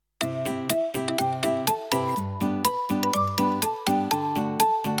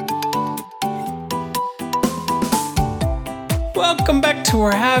Welcome back to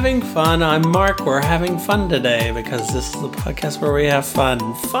We're Having Fun. I'm Mark. We're having fun today because this is the podcast where we have fun.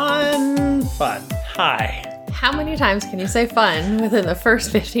 Fun. Hi. How many times can you say fun within the first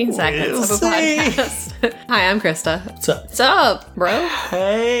 15 seconds of a podcast? Hi, I'm Krista. What's up? What's up, bro?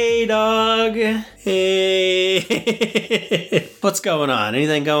 Hey, dog. Hey. What's going on?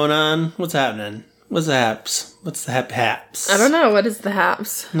 Anything going on? What's happening? What's the haps? What's the haps? I don't know. What is the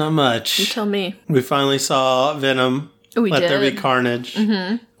haps? Not much. You tell me. We finally saw Venom. We Let did. There Be Carnage.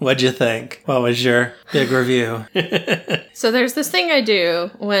 Mm-hmm. What'd you think? What was your big review? So there's this thing I do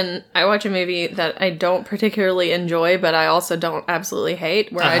when I watch a movie that I don't particularly enjoy, but I also don't absolutely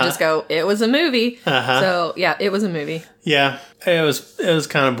hate, where I just go, it was a movie. So, yeah, it was a movie. Yeah, it was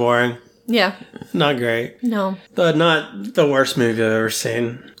kind of boring. Yeah. Not great. No. But not the worst movie I've ever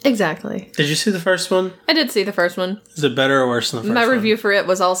seen. Exactly. Did you see the first one? I did see the first one. Is it better or worse than the first one? My review for it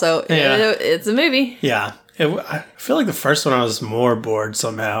was also, it's a movie. Yeah. I feel like the first one I was more bored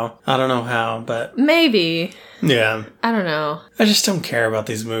somehow. I don't know how, but... Maybe. Yeah. I don't know. I just don't care about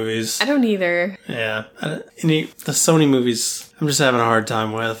these movies. I don't either. Yeah. The Sony movies, I'm just having a hard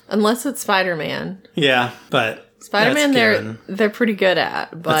time with. Unless it's Spider-Man. Yeah, but... Spider-Man, they're pretty good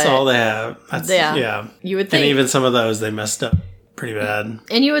at, but... That's all they have. Yeah. You would think... And even some of those, they messed up pretty bad.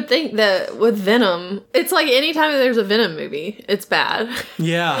 And you would think that with Venom, it's like anytime there's a Venom movie, it's bad.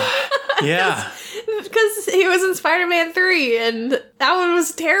 Yeah. Yeah. Because he was in Spider-Man 3, and that one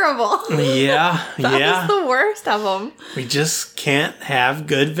was terrible. Yeah. That was the worst of them. We just can't have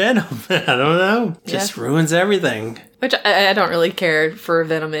good Venom. I don't know. Just ruins everything. Which I don't really care for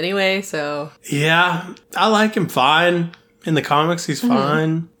Venom anyway, so... Yeah, I like him fine. In the comics, he's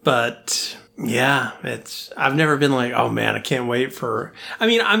fine. But, yeah, I've never been like, oh man, I can't wait for... I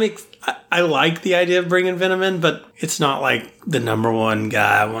mean, I like the idea of bringing Venom in, but it's not like the number one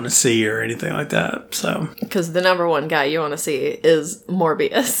guy I want to see or anything like that, so... Because the number one guy you want to see is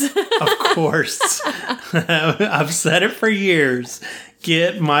Morbius. Of course. I've said it for years.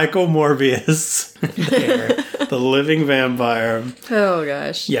 Get Michael Morbius there. The living vampire. Oh,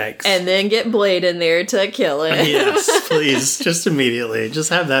 gosh. Yikes. And then get Blade in there to kill him. Yes, please. Just immediately.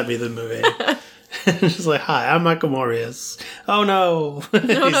 Just have that be the movie. Just like, hi, I'm Michael Morbius. Oh, no.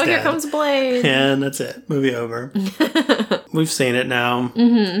 No, here comes Blade. And that's it. Movie over. We've seen it now.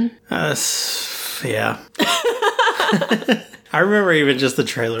 Mm-hmm. Yeah. I remember even just the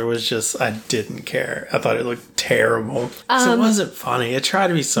trailer was just, I didn't care. I thought it looked terrible. So it wasn't funny. It tried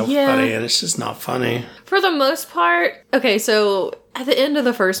to be so funny, and it's just not funny. For the most part, okay, so at the end of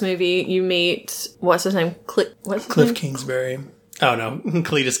the first movie, you meet, what's his name? Cliff Kingsbury. Oh, no.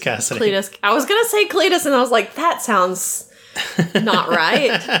 Cletus Cassidy. I was going to say Cletus, and I was like, that sounds not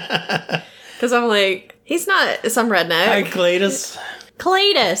right. Because I'm like, he's not some redneck. Hi, Cletus.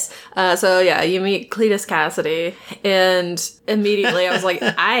 So yeah, you meet Cletus Cassidy, and immediately I was like,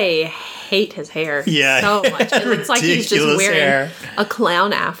 I hate his hair so much. It looks like he's just wearing a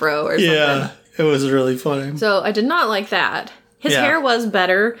clown afro or something. Yeah, it was really funny. So I did not like that. His hair was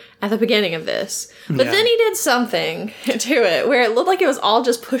better at the beginning of this, but then he did something to it where it looked like it was all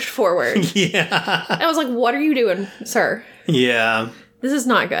just pushed forward. Yeah. I was like, what are you doing, sir? Yeah. This is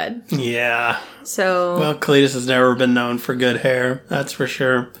not good. Yeah. So... Well, Cletus has never been known for good hair. That's for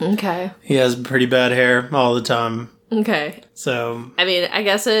sure. Okay. He has pretty bad hair all the time. Okay. So... I mean, I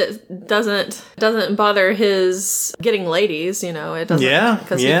guess it doesn't bother his getting ladies, you know. It doesn't... Yeah.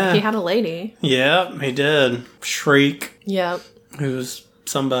 Because he had a lady. Yeah, he did. Shriek. Yep. Who's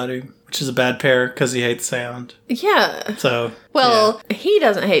somebody... Which is a bad pair because he hates sound. Yeah. So... Well, he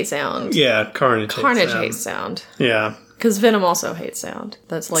doesn't hate sound. Yeah, Carnage hates sound. Yeah. Because Venom also hates sound.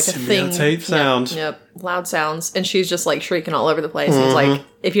 That's like a thing. Symbiotes hate sound. Yep. Loud sounds. And she's just like shrieking all over the place. And it's like,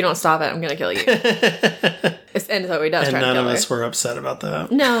 if you don't stop it, I'm going to kill you. And so he does try to kill her. And none of us were upset about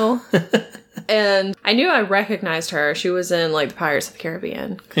that. No. And I knew I recognized her. She was in like the Pirates of the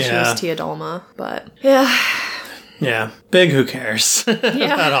Caribbean. She was Tia Dalma. But yeah. Yeah. Big who cares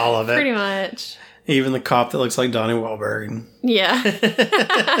about all of it. Pretty much. Even the cop that looks like Donnie Wahlberg. Yeah.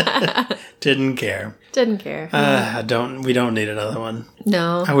 Didn't care. Didn't care. We don't need another one.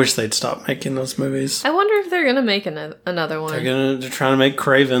 No. I wish they'd stop making those movies. I wonder if they're going to make another one. They're trying to make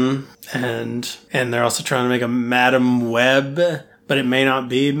Craven, and they're also trying to make a Madam Web, but it may not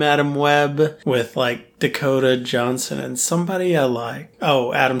be Madam Web with like Dakota Johnson and somebody I like.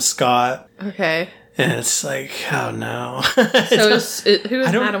 Oh, Adam Scott. Okay. And it's like, oh no. So who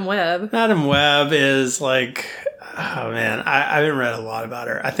is Madam Web? Madam Web is like, oh man, I haven't read a lot about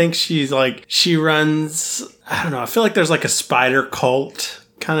her. I think she's like, she runs, I don't know, I feel like there's like a spider cult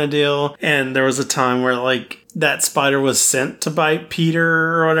kind of deal. And there was a time where, like, that spider was sent to bite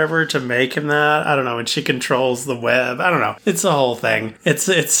Peter or whatever to make him that. I don't know. And she controls the web. I don't know. It's the whole thing.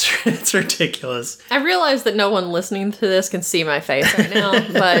 It's ridiculous. I realize that no one listening to this can see my face right now,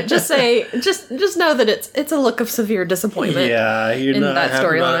 but just know that it's a look of severe disappointment. Yeah, in that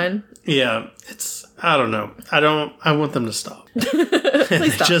storyline. Yeah, I don't know. I want them to stop.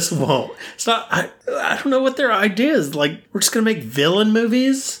 Please stop. Just won't. Stop. I don't know what their idea is. Like, we're just going to make villain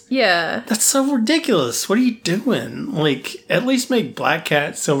movies? Yeah. That's so ridiculous. What are you doing? Like, at least make Black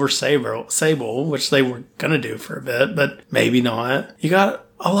Cat, Silver Sable, which they were going to do for a bit, but maybe not. You got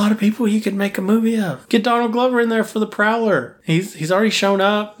a lot of people you could make a movie of. Get Donald Glover in there for the Prowler. He's already shown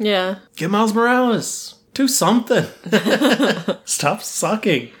up. Yeah. Get Miles Morales. Do something. Stop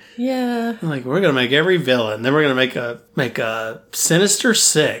sucking. Yeah. Like, we're gonna make every villain. Then we're gonna make a Sinister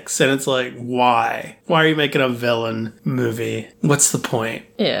Six, and it's like, why? Why are you making a villain movie? What's the point?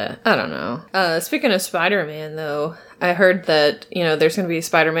 Yeah, I don't know. Speaking of Spider-Man, though, I heard that, there's going to be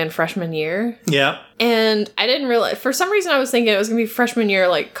Spider-Man freshman year. Yeah. And I didn't realize, for some reason I was thinking it was going to be freshman year,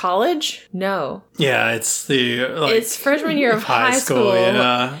 like, college. No. Yeah, it's it's freshman year of high school.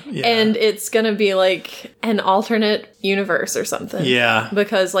 Yeah. And it's going to be, like, an alternate universe or something. Yeah.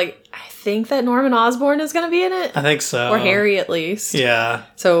 Because, like, I think that Norman Osborn is going to be in it. I think so. Or Harry, at least. Yeah.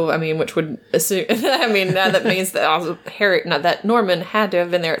 So, I mean, which would assume, that means that that Norman had to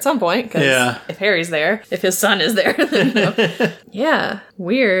have been there at some point. Because if Harry's there, if his son is there, then, yeah.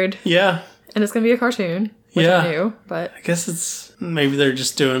 Weird. Yeah. And it's going to be a cartoon, which I knew, but... I guess maybe they're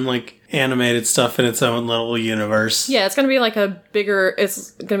just doing, like, animated stuff in its own little universe. Yeah, it's going to be like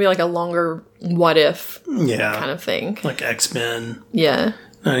it's going to be like a longer what if kind of thing. Like X-Men. Yeah.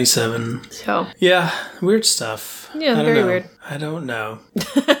 97. So. Yeah, weird stuff. Yeah, very weird. I don't know.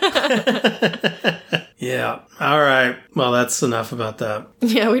 Yeah. All right. Well, that's enough about that.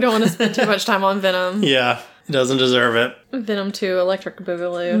 Yeah, we don't want to spend too much time on Venom. Yeah, it doesn't deserve it. Venom 2, Electric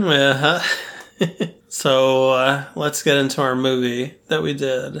Boogaloo. Yeah. So, let's get into our movie that we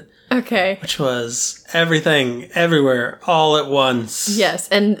did. Okay. Which was Everything, Everywhere, All at Once. Yes,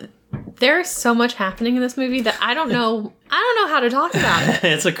 and there's so much happening in this movie that I don't know how to talk about it.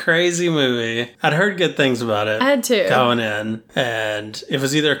 It's a crazy movie. I'd heard good things about it. I had too. Going in. And it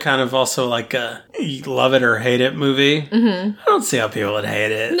was either kind of also like a you love it or hate it movie. Mm-hmm. I don't see how people would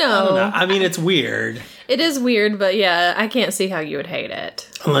hate it. No. I don't know. I mean, it's weird. It is weird, but yeah, I can't see how you would hate it.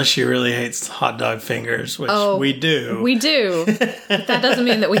 Unless you really hate hot dog fingers, which we do. We do. But that doesn't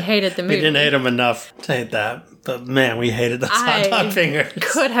mean that we hated the movie. We didn't hate them enough to hate that. But man, we hated those hot dog fingers.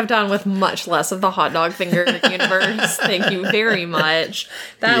 Could have done with much less of the hot dog finger universe. Thank you very much.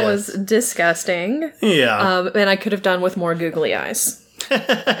 That was disgusting. Yeah. And I could have done with more googly eyes.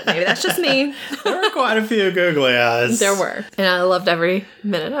 Maybe that's just me. There were quite a few googly eyes. There were. And I loved every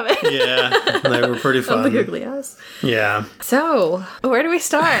minute of it. Yeah. They were pretty fun. Of the googly eyes. Yeah. So, where do we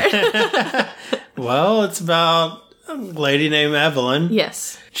start? Well, it's about a lady named Evelyn.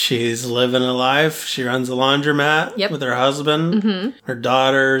 Yes. She's living a life. She runs a laundromat with her husband. Mm-hmm. Her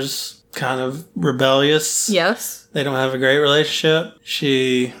daughter's kind of rebellious. Yes. They don't have a great relationship.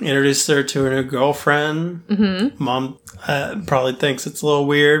 She introduces her to her new girlfriend. Mm-hmm. Mom probably thinks it's a little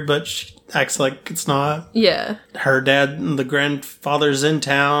weird, but she acts like it's not. Yeah. Her dad, the grandfather's in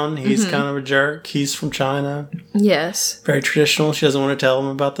town. He's kind of a jerk. He's from China. Yes. Very traditional. She doesn't want to tell him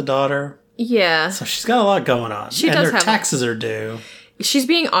about the daughter. Yeah. So she's got a lot going on. She and does their taxes are due. She's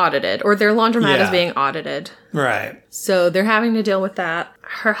being audited, or their laundromat is being audited. Right. So they're having to deal with that.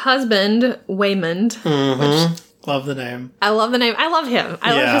 Her husband, Waymond. Mm-hmm. Love the name. I love the name. I love him.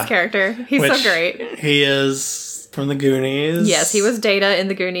 I love his character. He's so great. He is from the Goonies. Yes, he was Data in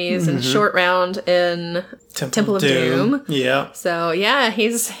the Goonies and Short Round in Temple of Doom. Yeah. So yeah,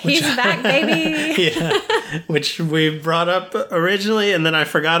 he's back, baby. Yeah. Which we brought up originally, and then I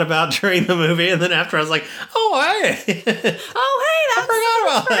forgot about during the movie, and then after I was like, oh hey, I forgot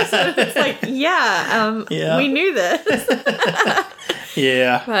about that. It's like we knew this.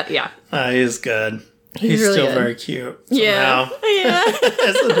 Yeah. But yeah, he's good. He's really still good. very cute. Yeah. Yeah.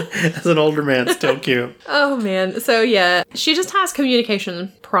 as an older man, still cute. Oh, man. So, yeah, she just has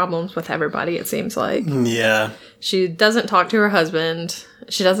communication problems with everybody, it seems like. Yeah. She doesn't talk to her husband.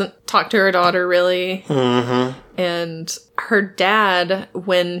 She doesn't talk to her daughter, really. Mm-hmm. And her dad,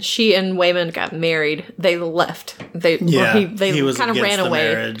 when she and Waymond got married, they left. They kind of ran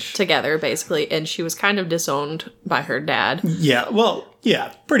away together, basically. And she was kind of disowned by her dad. Yeah, well,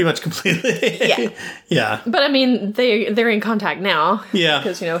 yeah, pretty much completely. Yeah. Yeah. But, I mean, they're in contact now. Yeah.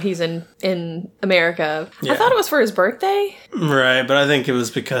 Because, he's in America. Yeah. I thought it was for his birthday. Right, but I think it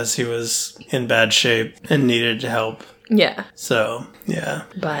was because he was in bad shape and needed help. Yeah. So, yeah.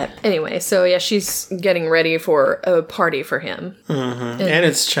 But anyway, so yeah, she's getting ready for a party for him. Mm-hmm. And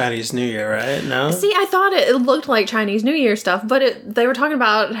it's Chinese New Year, right? No? See, I thought it looked like Chinese New Year stuff, but they were talking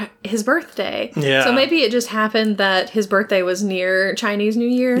about his birthday. Yeah. So maybe it just happened that his birthday was near Chinese New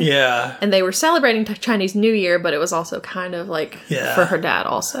Year. Yeah. And they were celebrating Chinese New Year, but it was also kind of like for her dad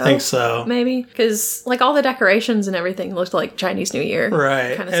also. I think so. Maybe. Because like all the decorations and everything looked like Chinese New Year.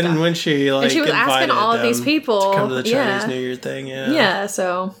 Right. Kind of and stuff. when she like she was asking all of these people to come to the Chinese New Year thing, Yeah,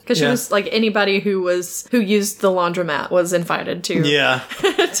 so because she was like anybody who used the laundromat was invited to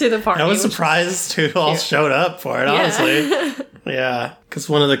to the party. I was surprised who all showed up for it, honestly. Yeah, because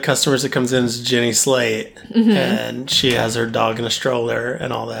one of the customers that comes in is Jenny Slate, and she has her dog in a stroller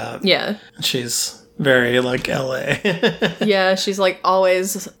and all that. Yeah, she's very like LA. Yeah, she's like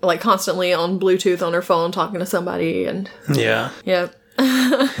always like constantly on Bluetooth on her phone talking to somebody, and yeah. Yeah,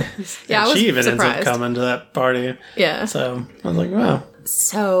 I was she even surprised. ends up coming to that party. Yeah. So I was like, wow.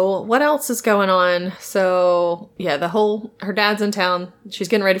 So what else is going on? So yeah, her dad's in town. She's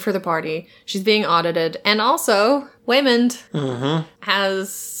getting ready for the party. She's being audited. And also, Waymond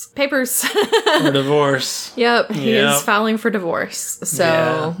has papers. For divorce. Yep. He is filing for divorce.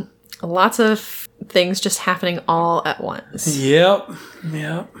 So lots of things just happening all at once. Yep.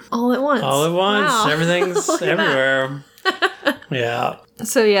 All at once. All at once. Wow. Everything's everywhere. Yeah.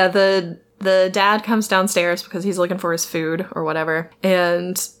 So yeah, the dad comes downstairs because he's looking for his food or whatever.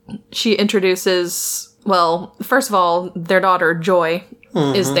 And she introduces, well, first of all, their daughter, Joy,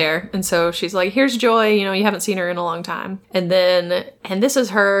 is there. And so she's like, here's Joy, you haven't seen her in a long time. And this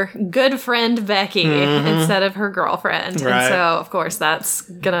is her good friend, Becky, instead of her girlfriend. Right. And so, of course, that's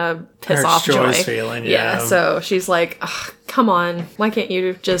gonna piss off Joy's Joy. feeling, So she's like, come on, why can't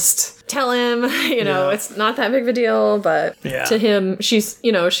you just tell him, it's not that big of a deal, but to him,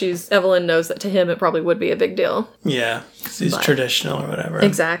 Evelyn knows that to him it probably would be a big deal. Yeah, because he's traditional or whatever.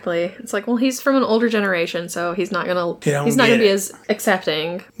 Exactly. It's like, well, he's from an older generation, so he's not gonna be as accepting.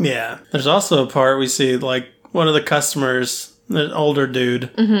 Yeah. There's also a part we see, like, one of the customers, an older dude,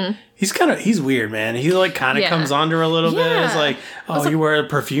 he's weird, man. He like kind of comes on to her a little bit. It's like, oh, you wear a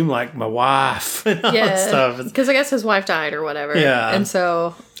perfume like my wife and all that stuff. Because I guess his wife died or whatever. Yeah. And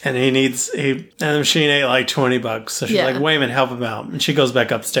so... And and the machine ate like $20. So she's like, Waymond, help him out. And she goes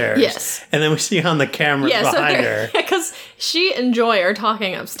back upstairs. Yes. And then we see on the camera behind her. Because she and Joy are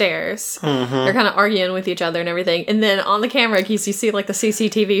talking upstairs. They're kind of arguing with each other and everything. And then on the camera, you see like the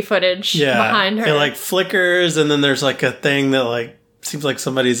CCTV footage behind her. It like flickers, and then there's like a thing that like seems like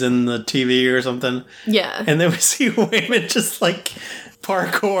somebody's in the TV or something. Yeah. And then we see Waymond just like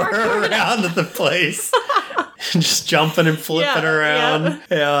parkour around the place. Just jumping and flipping around.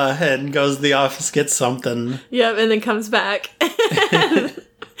 Yeah, and goes to the office, gets something. Yep, and then comes back.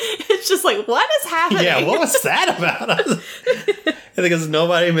 It's just like, what is happening? Yeah, what was that about? Because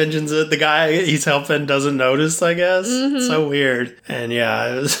nobody mentions it. The guy he's helping doesn't notice, I guess. It's so weird. And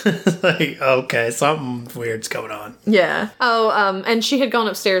yeah, it was like, okay, something weird's going on. Yeah. Oh, and she had gone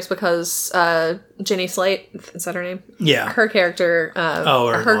upstairs because Jenny Slate, is that her name? Yeah. Her character,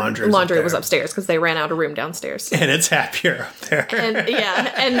 her laundry was upstairs because they ran out of room downstairs. And it's happier up there.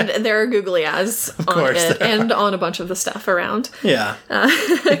 And there are googly eyes on it and on a bunch of the stuff around. Yeah.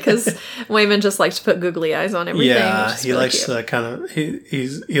 Because Waymond just likes to put googly eyes on everything. Yeah, he really likes to kind of,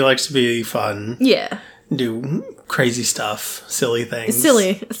 he likes to be fun. Yeah. Do crazy stuff, silly things.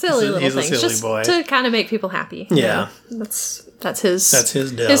 Silly little things. He's a silly just boy. To kind of make people happy. Yeah. That's his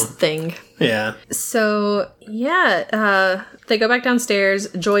deal. His thing. Yeah. So, they go back downstairs.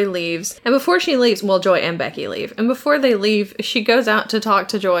 Joy leaves. And before she leaves, well, Joy and Becky leave. And before they leave, she goes out to talk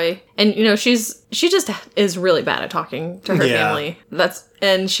to Joy. And, she just is really bad at talking to her family.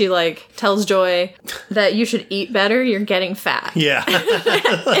 And she, like, tells Joy that you should eat better. You're getting fat. Yeah.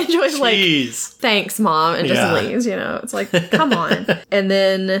 And Joy's like, thanks, Mom. And just leaves, It's like, come on. And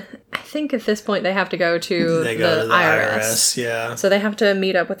then I think at this point they have to go to the IRS. Yeah. So they have to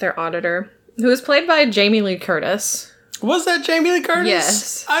meet up with their auditor, who is played by Jamie Lee Curtis. Was that Jamie Lee Curtis?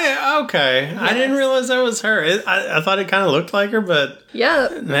 Yes. Okay. Yes. I didn't realize that was her. I thought it kind of looked like her, but... Yeah.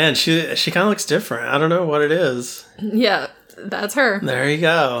 Man, she kind of looks different. I don't know what it is. Yeah, that's her. There you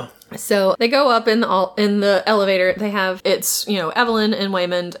go. So they go up in the elevator. They have, Evelyn and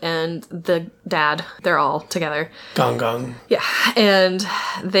Waymond and the dad. They're all together. Gong gong. Yeah. And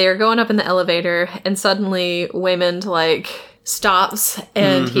they're going up in the elevator, and suddenly Waymond, stops,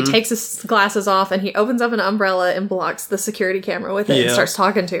 and he takes his glasses off, and he opens up an umbrella and blocks the security camera with it and starts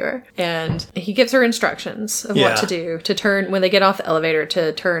talking to her. And he gives her instructions of what to do to turn, when they get off the elevator,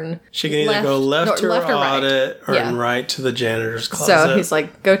 to turn She can either go left to her audit or right to the janitor's closet. So he's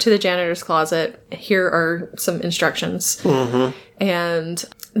like, go to the janitor's closet here are some instructions. And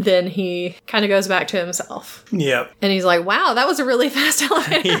then he kind of goes back to himself. Yep. And he's like, wow, that was a really fast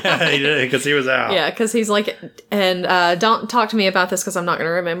elevator. Yeah, he did, because he was out. Yeah, because he's like, and don't talk to me about this because I'm not going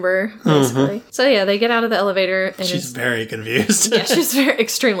to remember, basically. So yeah, they get out of the elevator. And she's very confused. Yeah, she's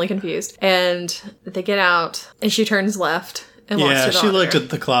extremely confused. And they get out, and she turns left. Yeah, she looked at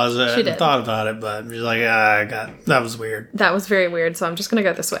the closet and thought about it, but she's like, that was weird. That was very weird, so I'm just going to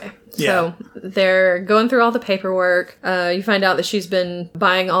go this way. Yeah. So they're going through all the paperwork. You find out that she's been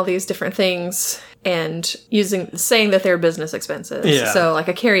buying all these different things and saying that they're business expenses. Yeah. So like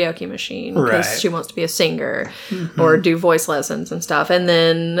a karaoke machine because she wants to be a singer or do voice lessons and stuff. And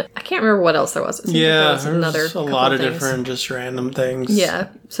then I can't remember what else there was. There's a lot of different just random things. Yeah.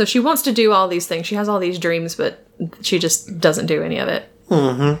 So she wants to do all these things. She has all these dreams, but she just doesn't do any of it.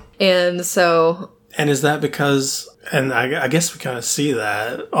 And so... And is that because... And I guess we kind of see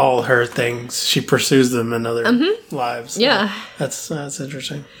that all her things, she pursues them in other lives. Yeah. That's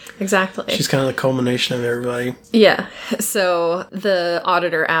interesting. Exactly. She's kind of the culmination of everybody. Yeah. So the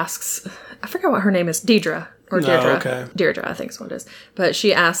auditor asks, I forget what her name is, Deirdre. Or Deirdre. Oh, okay. Deirdre, I think is what it is. But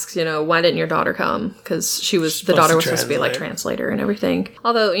she asks, why didn't your daughter come? Because the daughter was supposed to be like translator and everything.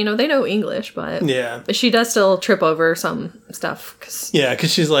 Although, they know English, but she does still trip over some stuff.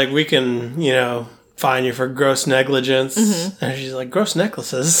 Because she's like, we can, fine you for gross negligence. And she's like, gross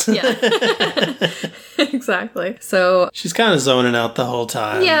necklaces. Yeah. Exactly. So she's kind of zoning out the whole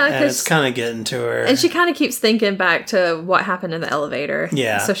time. Yeah. And it's kind of getting to her. And she kind of keeps thinking back to what happened in the elevator.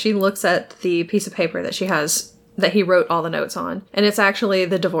 Yeah. So she looks at the piece of paper that she has that he wrote all the notes on. And it's actually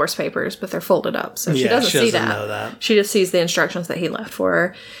the divorce papers, but they're folded up. So she doesn't see that. Know that. She just sees the instructions that he left for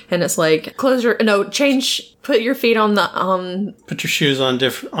her. And it's like, put your feet on the, put your shoes on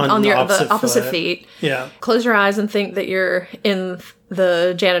the opposite feet. Yeah. Close your eyes and think that you're in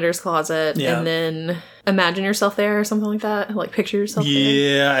the janitor's closet. Yeah. And then imagine yourself there or something like that. Like picture yourself there.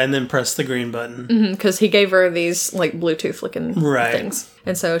 Yeah. And then press the green button. Because he gave her these like Bluetooth looking things.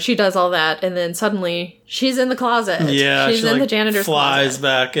 And so she does all that, and then suddenly she's in the closet. Yeah, she's in the janitor's closet. Flies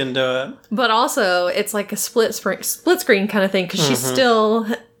back into it. But also, it's like a split screen kind of thing because she's still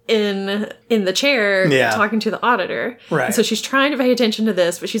in the chair talking to the auditor. Right. And so she's trying to pay attention to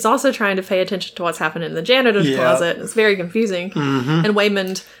this, but she's also trying to pay attention to what's happening in the janitor's closet. It's very confusing. And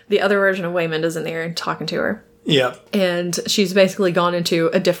Waymond, the other version of Waymond, is in there and talking to her. Yep. And she's basically gone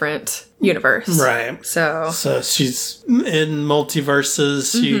into a different universe. Right. So she's in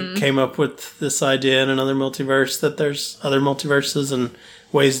multiverses. She came up with this idea in another multiverse that there's other multiverses and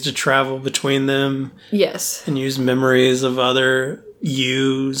ways to travel between them. Yes. And use memories of other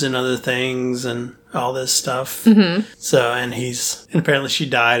yous and other things and all this stuff. So, and apparently she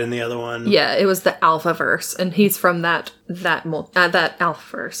died in the other one. Yeah, it was the Alphaverse, and he's from that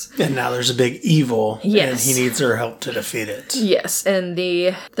Alphaverse. And now there's a big evil, yes, and he needs her help to defeat it. Yes, and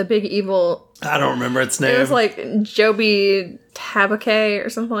the big evil... I don't remember its name. It was like Joby Tabake or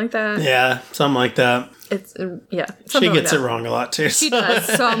something like that. Yeah, something like that. It's, she gets it wrong a lot too. She does.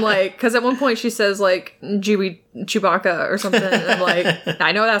 So I'm like, because at one point she says like Chewbacca or something. And I'm like,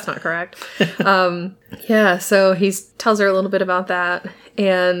 I know that's not correct. So he tells her a little bit about that.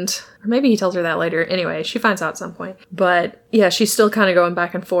 And or maybe he tells her that later. Anyway, she finds out at some point. But yeah, she's still kind of going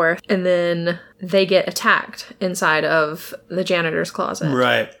back and forth. And then they get attacked inside of the janitor's closet.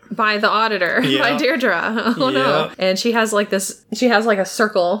 Right. By the auditor. Yeah. By Deirdre. Oh no. And she has like a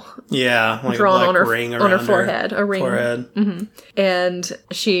circle. Yeah. Like drawn a on her ring on her forehead. A ring. Forehead. And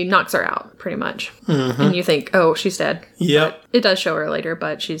she knocks her out, pretty much. And you think, oh, she's dead. Yep. But it does show her later,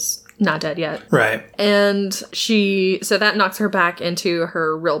 but she's not dead yet. Right. And so that knocks her back into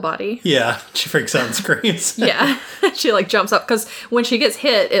her real body. Yeah. She freaks out and screams. Yeah. She like jumps up because when she gets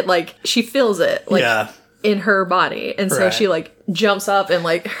hit, it like, she feels it. Like, in her body. And so she like jumps up and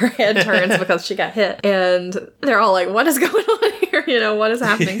like her head turns because she got hit. And they're all like, what is going on here? What is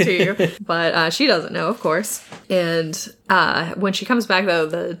happening to you? But she doesn't know, of course. And when she comes back though,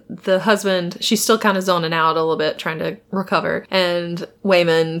 the husband, she's still kind of zoning out a little bit, trying to recover. And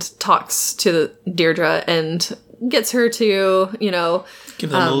Waymond talks to Deirdre and gets her to, give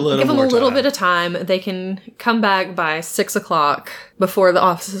them a little bit of time. They can come back by 6:00 before the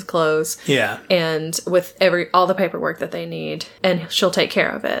offices close. Yeah. And with all the paperwork that they need, and she'll take care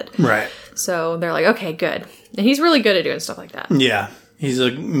of it. Right. So they're like, okay, good. And he's really good at doing stuff like that. Yeah. He's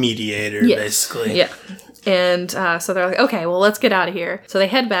a mediator, basically. Yeah. And so they're like, okay, well, let's get out of here. So they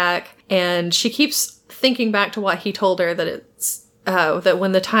head back, and she keeps thinking back to what he told her, that that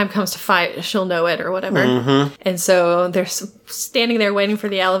when the time comes to fight, she'll know it or whatever. Mm-hmm. And so they're standing there waiting for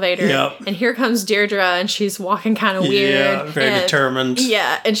the elevator. Yep. And here comes Deirdre, and she's walking kind of weird. Yeah, very determined.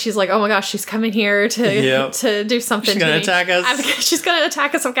 Yeah, and she's like, oh my gosh, she's coming here to do something. She's going to attack us. She's going to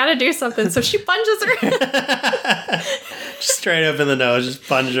attack us. I've got to do something. So she punches her. Straight up in the nose, just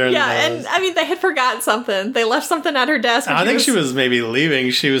punches her in the nose. Yeah, and I mean, they had forgotten something. They left something at her desk. I think she was maybe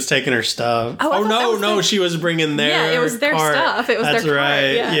leaving. She was taking her stuff. No, she was bringing their Yeah, it was their cart. Stuff. It was That's their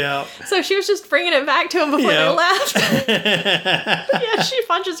right. cart. Yeah. So she was just bringing it back to them before they left. Yeah, she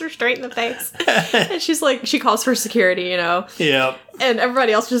punches her straight in the face. And she's like, she calls for security, you know. Yep. And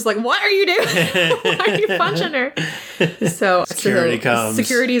everybody else just like, what are you doing? Why are you punching her? So security comes.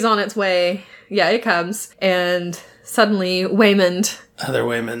 Security's on its way. Yeah, it comes. And suddenly Waymond... Other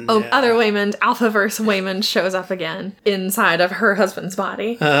Waymond. Other Waymond, Alphaverse Waymond shows up again inside of her husband's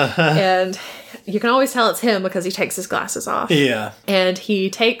body. And you can always tell it's him because he takes his glasses off. Yeah. And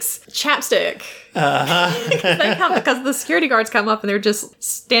he takes chapstick. Because the security guards come up and they're just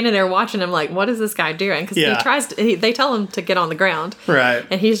standing there watching him like, what is this guy doing? Because they tell him to get on the ground. Right.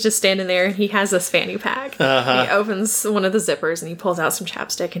 And he's just standing there and he has this fanny pack. He opens one of the zippers and he pulls out some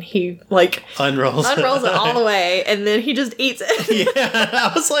chapstick and he like unrolls it all the way and then he just eats it. Yeah.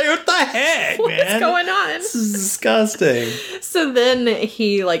 I was like, what the heck, man? What's going on? This is disgusting. So then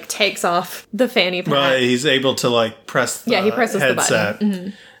he like takes off the fanny pack. Right, he's able to like press the he presses headset. the button.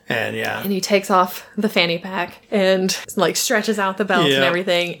 Mm-hmm. And he takes off the fanny pack and like stretches out the belt and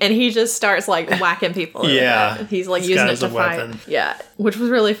everything. And he just starts like whacking people. He's like using it to fight. Weapon. Yeah, which was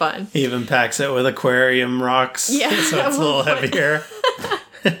really fun. He even packs it with aquarium rocks. Yeah. So it's a little heavier.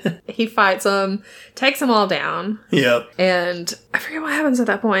 He fights them, takes them all down. Yep. And I forget what happens at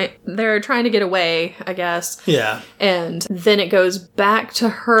that point. They're trying to get away, I guess. Yeah. And then it goes back to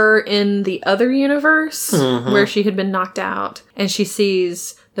her in the other universe where she had been knocked out. And she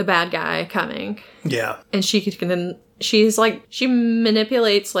sees the bad guy coming. Yeah. And she's like, she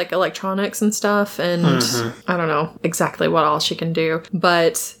manipulates like electronics and stuff. And I don't know exactly what all she can do.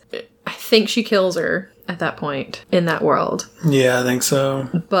 But I think she kills her at that point in that world. Yeah, I think so.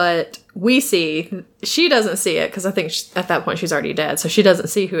 But we see, she doesn't see it because I think at that point she's already dead, so she doesn't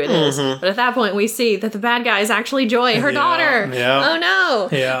see who it is. But at that point we see that the bad guy is actually Joy, her daughter. Yeah. Oh no.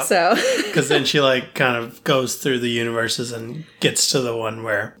 Yeah. So because then she like kind of goes through the universes and gets to the one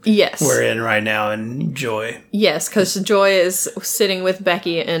where we're in right now in Joy. Yes, because Joy is sitting with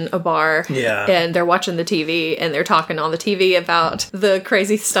Becky in a bar. Yeah. And they're watching the TV and they're talking on the TV about the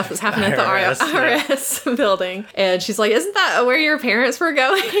crazy stuff that's happening at the IRS building. And she's like, isn't that where your parents were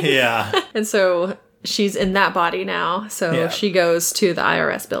going? Yeah. And so she's in that body now. So she goes to the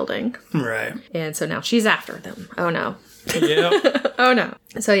IRS building. Right. And so now she's after them. Oh no. Yep. Oh no.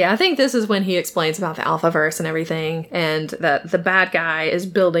 So yeah, I think this is when he explains about the Alphaverse and everything, and that the bad guy is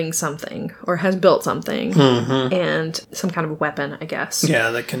building something, or has built something, and some kind of weapon, I guess.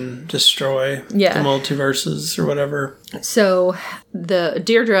 Yeah, that can destroy the multiverses or whatever. So the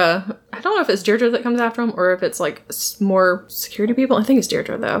Deirdre, I don't know if it's Deirdre that comes after him, or if it's like more security people. I think it's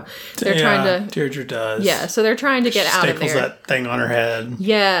Deirdre though. They're trying to. Deirdre does. Yeah, so they're trying to get out of there. Staples that thing on her head.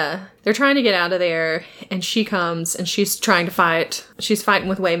 Yeah. They're trying to get out of there, and she comes, and she's trying to fight. She's fighting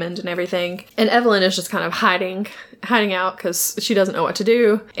with Waymond and everything. And Evelyn is just kind of hiding out because she doesn't know what to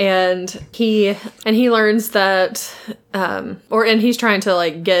do. And he learns that, and he's trying to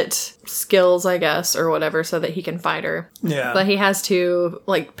like get skills, I guess, or whatever, so that he can fight her. Yeah. But he has to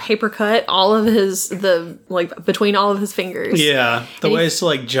like paper cut all of between all of his fingers. Yeah. The ways to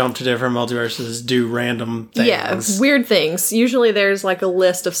like jump to different multiverses, do random things. Yeah, weird things. Usually there's like a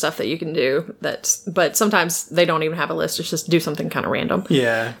list of stuff that you can do but sometimes they don't even have a list. It's just do something kind of random.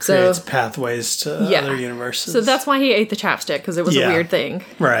 Yeah. Creates pathways to other universes. So that's why he ate the chapstick, because it was a weird thing.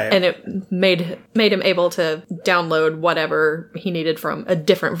 Right. And it made him able to download whatever he needed from a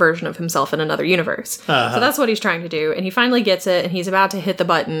different version of himself in another universe. So that's what he's trying to do. And he finally gets it, and he's about to hit the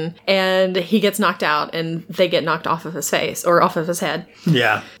button, and he gets knocked out, and they get knocked off of his face, or off of his head.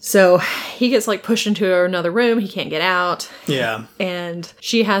 Yeah. So he gets like pushed into another room. He can't get out. Yeah. And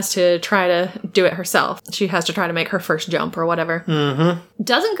she has to try to do it herself. She has to try to make her first jump or whatever.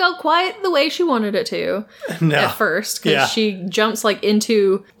 Doesn't go quite the way she wanted it to at first, because she jumps like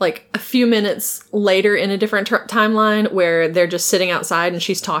into like a few minutes later in a different timeline where they're just sitting outside and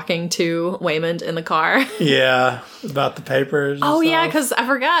she's talking to Waymond in the car. Yeah, about the papers. Oh yeah, because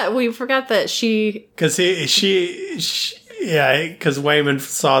we forgot that she. Because because Waymond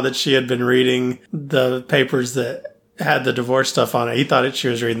saw that she had been reading the papers that had the divorce stuff on it. He thought she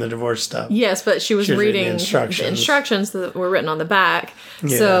was reading the divorce stuff. Yes, but she was reading the instructions that were written on the back.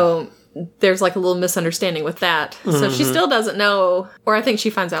 Yeah. So there's like a little misunderstanding with that. So she still doesn't know, or I think she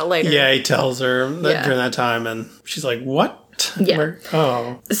finds out later. Yeah, he tells her that during that time, and she's like, what? Yeah.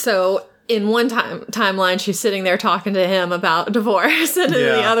 Oh. So in one timeline, she's sitting there talking to him about divorce, and in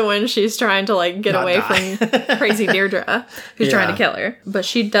the other one, she's trying to like get away from crazy Deirdre, who's trying to kill her. But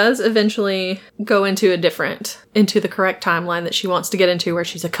she does eventually go into the correct timeline that she wants to get into, where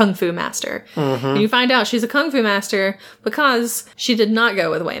she's a kung fu master. And you find out she's a kung fu master because she did not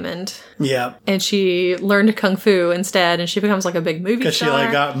go with Waymond. Yeah. And she learned kung fu instead, and she becomes like a big movie star. Because she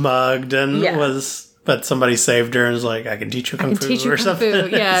like got mugged and but somebody saved her and was like, I can teach you kung fu or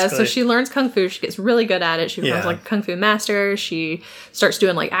something. Yeah, so she learns kung fu. She gets really good at it. She becomes like a kung fu master. She starts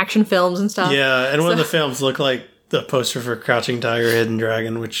doing like action films and stuff. Yeah, and one of the films looked like the poster for Crouching Tiger, Hidden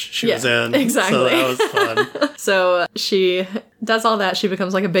Dragon, which she was in. Exactly. So that was fun. So she does all that. She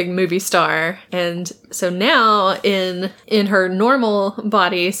becomes like a big movie star. And so now in her normal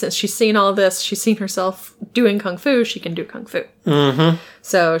body, since she's seen all this, she's seen herself doing kung fu, she can do kung fu.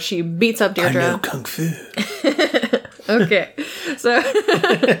 So she beats up Deirdre. I know kung fu. Okay. So,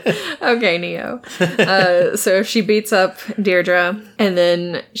 okay, Neo. So she beats up Deirdre, and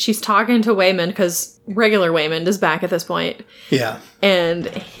then she's talking to Waymond, because regular Waymond is back at this point. Yeah. And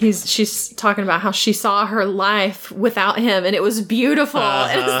she's talking about how she saw her life without him, and it was beautiful.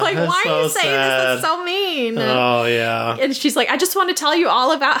 And it's like, why are you saying this? That's so mean. Oh, yeah. And she's like, I just want to tell you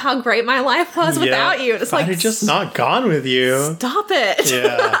all about how great my life was without you. And it's like, I'd just not gone with you. Stop it.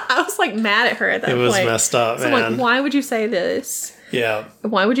 Yeah. I was like mad at her at that point. It was messed up, man. I'm like, why would you say this? Yeah.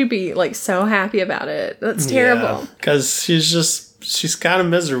 Why would you be like so happy about it? That's terrible. Because she's kind of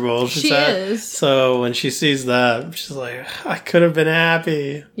miserable. She is. So when she sees that, she's like, I could have been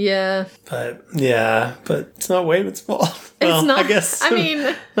happy. Yeah. But it's not Waymond's fault. Well, it's not. I guess. I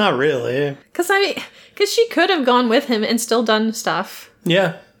mean, not really. Because she could have gone with him and still done stuff.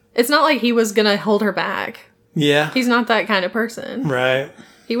 Yeah. It's not like he was gonna hold her back. Yeah. He's not that kind of person. Right.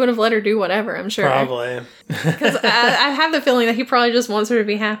 He would have let her do whatever, I'm sure. Probably. Because I have the feeling that he probably just wants her to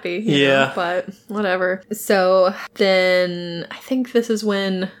be happy. You know? But whatever. So then I think this is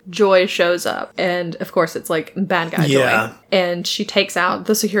when Joy shows up. And of course it's like bad guy Joy. And she takes out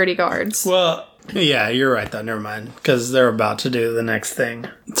the security guards. Well, yeah, you're right though. Never mind. Because they're about to do the next thing.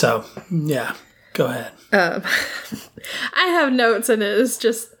 So, yeah. Go ahead. I have notes, and it is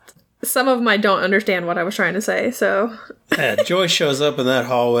just... Some of them I don't understand what I was trying to say, so... Yeah, Joy shows up in that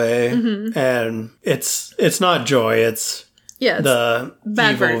hallway, and it's not Joy, it's the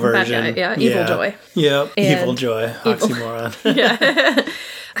evil version. Bad guy, evil Joy. Yep, and evil Joy, oxymoron. Yeah.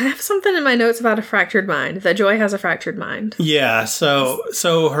 I have something in my notes about a fractured mind, that Joy has a fractured mind. Yeah, so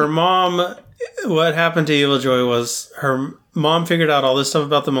her mom... What happened to Evil Joy was her mom figured out all this stuff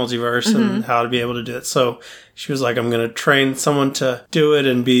about the multiverse and how to be able to do it. So she was like, I'm going to train someone to do it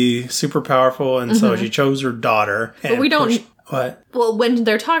and be super powerful. And so she chose her daughter. But we don't... What? Well, when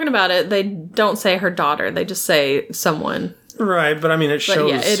they're talking about it, they don't say her daughter. They just say someone. Right. But I mean, it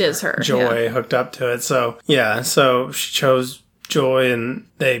shows it is her. Joy hooked up to it. So, yeah. So she chose Joy, and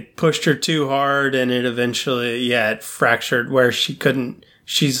they pushed her too hard, and it eventually, it fractured where she couldn't...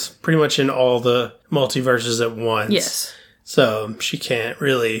 She's pretty much in all the multiverses at once. Yes. So she can't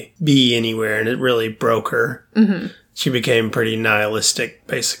really be anywhere, and it really broke her. Mm-hmm. She became pretty nihilistic,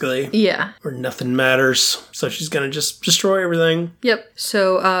 basically. Yeah. Where nothing matters. So she's going to just destroy everything. Yep.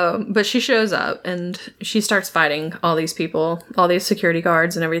 So, but she shows up, and she starts fighting all these people, all these security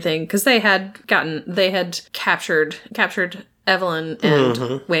guards and everything, because they had captured Evelyn and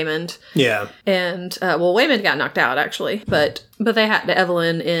Waymond. Yeah. And, Waymond got knocked out, actually. But they had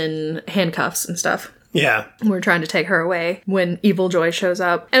Evelyn in handcuffs and stuff. Yeah. We're trying to take her away when Evil Joy shows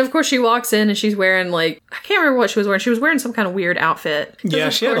up. And of course she walks in and she's wearing like, I can't remember what she was wearing. She was wearing some kind of weird outfit. Yeah,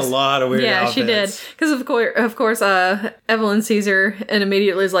 she had a lot of weird outfits. Yeah, she did. Because of course, Evelyn sees her and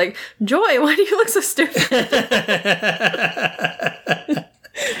immediately is like, Joy, why do you look so stupid?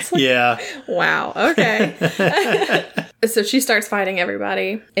 Like, yeah. Wow. Okay. So she starts fighting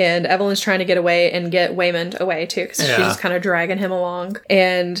everybody, and Evelyn's trying to get away and get Waymond away too, because she's just kind of dragging him along.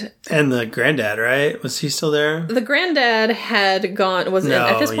 And the granddad, right? Was he still there? The granddad had gone.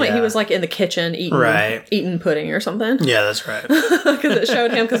 At this point he was like in the kitchen eating pudding or something. Yeah, that's right. Because it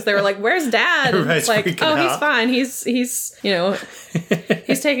showed him, because they were like, "Where's Dad?" And it's like, "Oh, he's fine. He's he's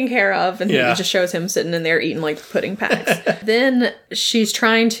taken care of." And he just shows him sitting in there eating like pudding packs. Then she's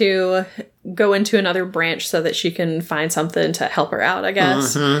trying to go into another branch so that she can find something to help her out, I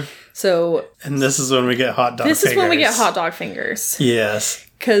guess. So... And this is when we get hot dog fingers. This is when we get hot dog fingers. Yes.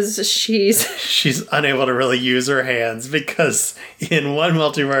 Because she's unable to really use her hands, because in one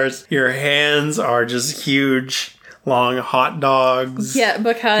multiverse, your hands are just huge, long hot dogs. Yeah,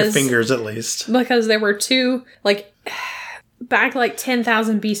 because... Your fingers, at least. Because there were two, like, back, like,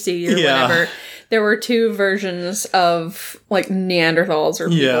 10,000 BC or whatever, there were two versions of, like, Neanderthals or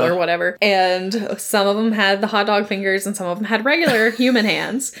people or whatever. And some of them had the hot dog fingers and some of them had regular human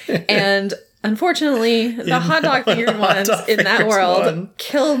hands. And... unfortunately, the hot dog fingered ones in that world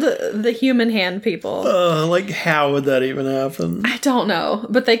killed the human hand people. Like, how would that even happen? I don't know,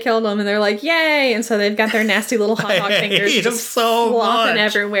 but they killed them, and they're like, "Yay!" And so they've got their nasty little hot dog fingers just flopping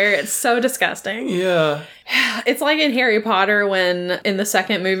everywhere. It's so disgusting. Yeah. It's like in Harry Potter when, in the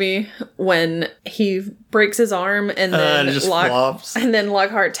second movie, when he breaks his arm and then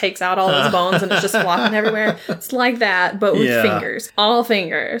Lockhart takes out all his bones and it's just flopping everywhere. It's like that, but with fingers. All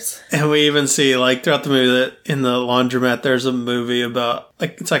fingers. And we even see, like, throughout the movie that in the laundromat, there's a movie about,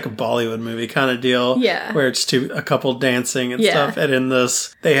 like, it's like a Bollywood movie kind of deal. Yeah. Where it's a couple dancing and stuff. And in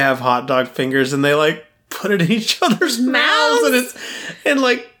this, they have hot dog fingers and they, like, put it in each other's mouths. And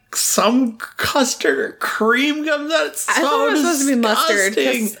like, some custard or cream comes out. It's so disgusting. I thought it was supposed to be mustard.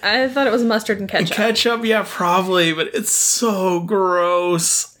 I thought it was mustard and ketchup. Ketchup, yeah, probably, but it's so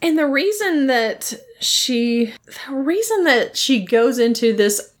gross. And the reason that she goes into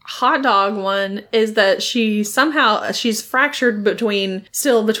this hot dog one is that she's fractured between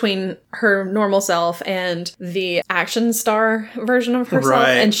her normal self and the action star version of herself.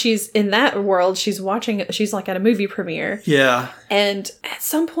 Right. And she's in that world, she's like at a movie premiere. Yeah. And at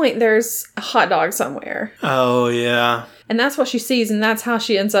some point there's a hot dog somewhere. Oh, yeah. And that's what she sees, and that's how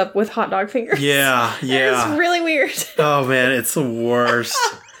she ends up with hot dog fingers. Yeah, yeah. It's really weird. Oh, man, it's the worst.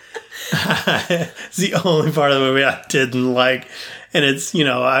 It's the only part of the movie I didn't like. And it's,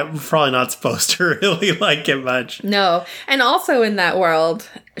 I'm probably not supposed to really like it much. No. And also in that world,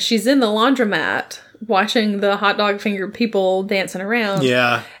 she's in the laundromat watching the hot dog finger people dancing around.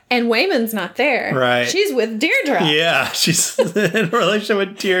 Yeah. And Wayman's not there. Right. She's with Deirdre. Yeah, she's in a relationship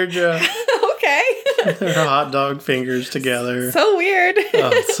with Deirdre. Okay. Her hot dog fingers together. So weird.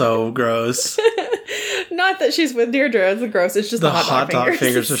 Oh, it's so gross. Not that she's with Deirdre. It's gross. It's just the hot dog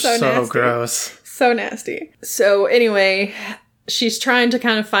fingers. Are so gross. So nasty. So anyway, she's trying to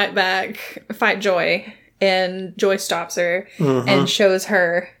kind of fight Joy. And Joy stops her and shows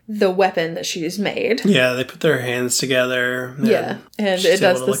her the weapon that she's made. Yeah, they put their hands together. And it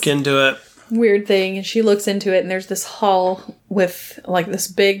does this look into it. Weird thing. And she looks into it, and there's this hall with like this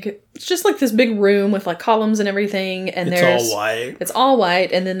big. It's just like this big room with like columns and everything. And it's all white. It's all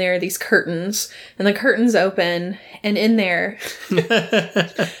white, and then there are these curtains, and the curtains open, and in there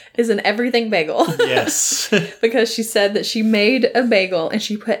is an everything bagel. Yes. Because she said that she made a bagel and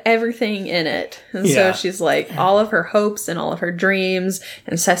she put everything in it. And so she's like, all of her hopes and all of her dreams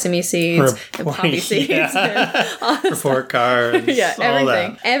and sesame seeds and poppy seeds. And report cards. Yeah,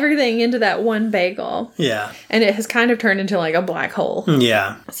 everything. Everything into that one bagel. Yeah. And it has kind of turned into like a black hole.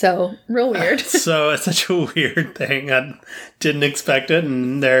 Yeah. So, real weird. So, it's such a weird thing. I didn't expect it,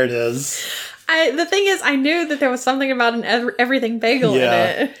 and there it is. The thing is, I knew that there was something about an everything bagel in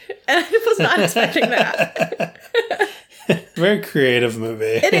it. And I was not expecting that. Very creative movie.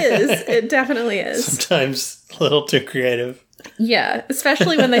 It is. It definitely is. Sometimes a little too creative. Yeah,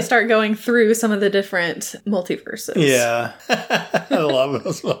 especially when they start going through some of the different multiverses. Yeah. I love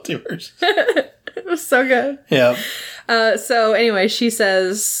those multiverses. It was so good. Yeah. So anyway, she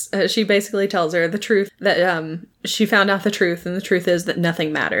says, she basically tells her the truth that she found out the truth, and the truth is that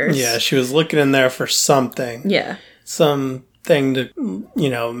nothing matters. Yeah, she was looking in there for something. Yeah. Something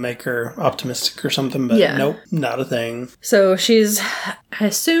to, make her optimistic or something, but nope, not a thing. So we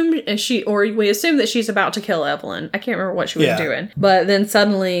assume that she's about to kill Evelyn. I can't remember what she was doing. But then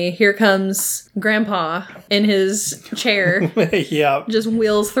suddenly, here comes Grandpa in his chair. Yep. Just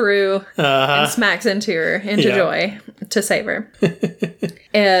wheels through and smacks into Joy to save her.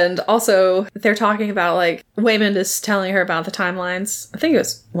 And also, they're talking about, like, Waymond is telling her about the timelines. I think it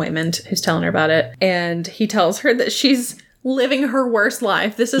was Waymond who's telling her about it. And he tells her that she's living her worst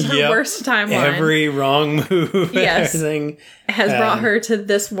life. This is her worst timeline. Every wrong move, everything has brought her to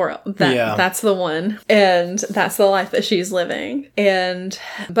this world. That's the one. And that's the life that she's living.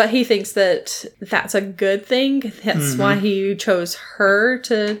 But he thinks that that's a good thing. That's why he chose her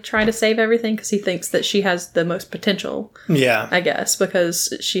to try to save everything, because he thinks that she has the most potential. Yeah. I guess,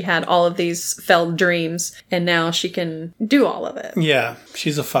 because she had all of these failed dreams, and now she can do all of it. Yeah.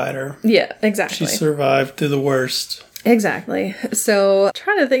 She's a fighter. Yeah, exactly. She survived through the worst. Exactly. So, I'm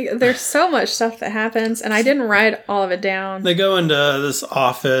trying to think, there's so much stuff that happens, and I didn't write all of it down. They go into this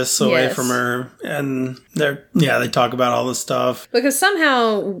office away from her, and they talk about all this stuff. Because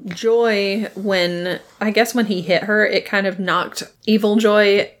somehow Joy, when he hit her, it kind of knocked Evil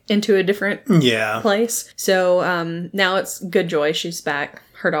Joy into a different place. So now it's Good Joy. She's back,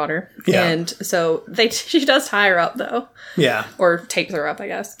 her daughter. Yeah. And so she does tie her up, though. Yeah. Or tapes her up, I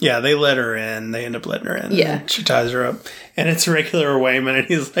guess. Yeah, they let her in. They end up letting her in. Yeah. And she ties her up. And it's regular Waymond, and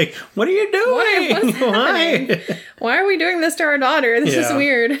he's like, what are you doing? Why are we doing this to our daughter? This is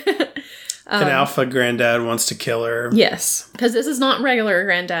weird. And Alpha Granddad wants to kill her. Yes. Because this is not regular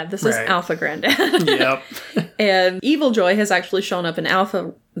Granddad. This is Alpha Granddad. Yep. And Evil Joy has actually shown up in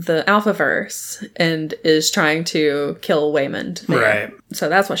the Alphaverse and is trying to kill Waymond. Right. So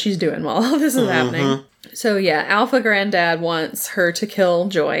that's what she's doing while all this is happening. So yeah, Alpha Granddad wants her to kill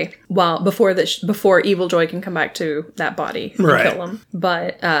Joy before Evil Joy can come back to that body and kill him.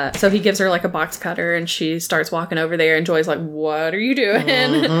 But so he gives her like a box cutter, and she starts walking over there, and Joy's like, "What are you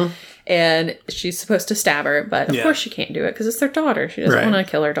doing?" And she's supposed to stab her, but of course she can't do it because it's their daughter. She doesn't want to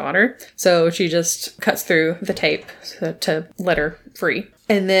kill her daughter. So she just cuts through the tape to let her free.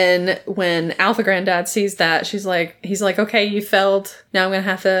 And then when Alpha Granddad sees that, he's like, okay, you failed. Now I'm going to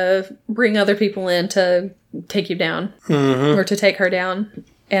have to bring other people in to take you down or to take her down.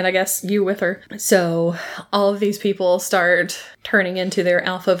 And I guess you with her. So all of these people start turning into their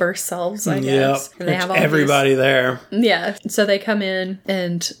Alphaverse selves, I guess. Yep. And they have everybody there. Yeah. So they come in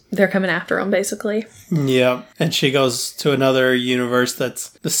and they're coming after them, basically. Yep. And she goes to another universe that's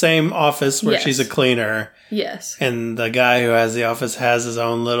the same office where she's a cleaner. Yes. And the guy who has the office has his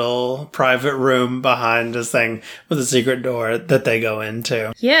own little private room behind this thing with a secret door that they go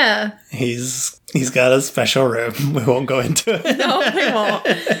into. Yeah. He's got a special room. We won't go into it. No, we won't.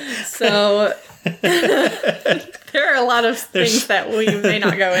 So there are a lot of things that we may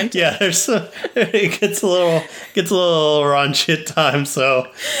not go into. Yeah, it gets a little raunchy at times. So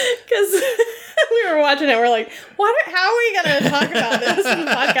because we were watching it, we're like, how are we going to talk about this in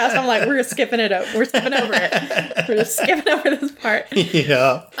the podcast? I'm like, we're skipping it up. We're skipping over it. We're just skipping over this part.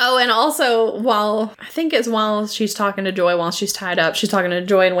 Yeah. Oh, and also while she's talking to Joy while she's tied up, she's talking to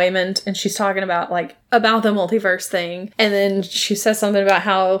Joy and Waymond, and she's talking about the multiverse thing. And then she says something about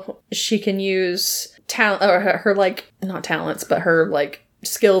how she can use talent, or her not talents, but her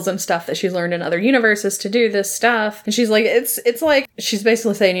skills and stuff that she's learned in other universes to do this stuff. And she's like, it's like, she's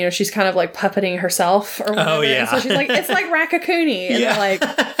basically saying, she's kind of like puppeting herself or whatever. Oh, yeah. And so she's like, it's like Raccacoonie. And they're like,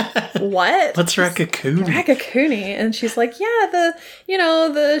 what? What's Raccacoonie? Raccacoonie. And she's like, yeah,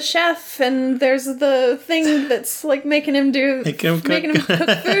 the chef, and there's the thing that's like making him cook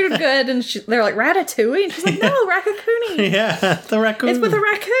food good. And they're like, Ratatouille? And she's like, no, Raccacoonie. Yeah, the raccoon. It's with a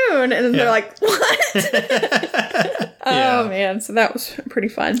raccoon. And they're like, what? Oh, man. So that was pretty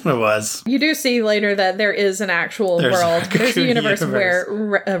fun. It was. You do see later that there is an actual world. There's a universe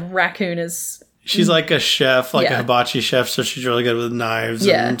where a raccoon is... She's like a chef, a hibachi chef, so she's really good with knives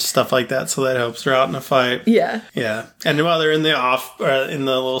and stuff like that, so that helps her out in a fight. Yeah. Yeah. And while they're in the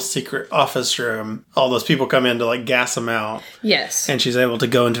little secret office room, all those people come in to gas them out. Yes. And she's able to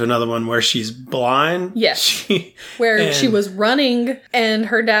go into another one where she's blind. Yes. She was running, and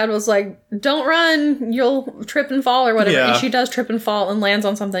her dad was like, don't run, you'll trip and fall or whatever. Yeah. And she does trip and fall and lands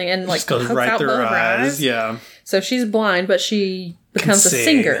on something and just goes right through her eyes. Yeah. So she's blind, but she becomes a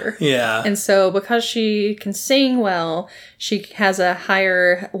singer. Yeah. And so because she can sing well, she has a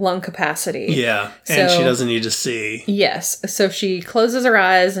higher lung capacity. Yeah. And she doesn't need to see. Yes. So she closes her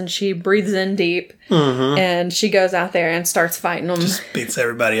eyes and she breathes in deep. Mm-hmm. And she goes out there and starts fighting them. Just beats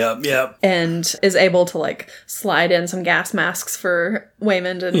everybody up. Yep. And is able to slide in some gas masks for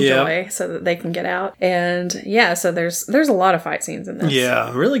Waymond and Joy so that they can get out. And so there's a lot of fight scenes in this.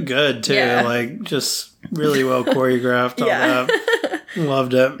 Yeah. Really good too. Yeah. Just really well choreographed. All that.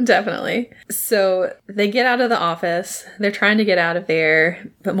 Loved it. Definitely. So they get out of the office. They're trying to get out of there,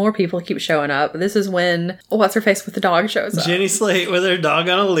 but more people keep showing up. This is when what's-her-face with the dog shows up. Jenny Slate with her dog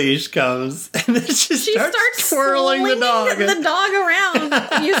on a leash comes, and then she starts twirling the dog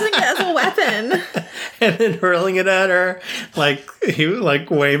around, using it as a weapon. And then hurling it at her like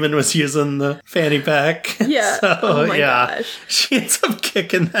Waymond was using the fanny pack. Yeah. So, oh my gosh. She ends up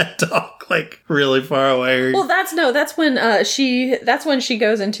kicking that dog really far away. Well, that's when she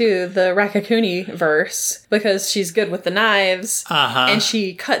goes into the Raccacoonie verse because she's good with the knives, and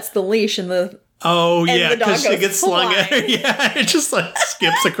she cuts the leash in the Oh, yeah, because she gets slung at her. Yeah, it just like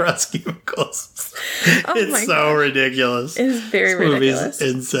skips across cubicles. It's so ridiculous. It is very ridiculous.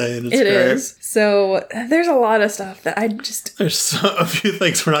 Movie's insane. It's great. So there's a lot of stuff that I just... There's a few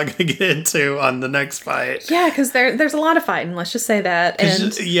things we're not going to get into on the next fight. Yeah, because there's a lot of fighting. Let's just say that.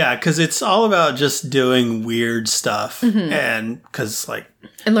 And yeah, because it's all about just doing weird stuff. And because like...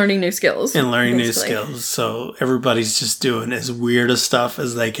 And learning new skills. New skills. So everybody's just doing as weird of stuff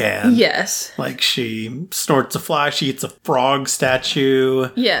as they can. Yes. Like she snorts a fly. She eats a frog statue.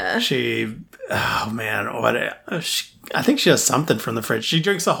 Yeah. She... Oh, man. I think she has something from the fridge. She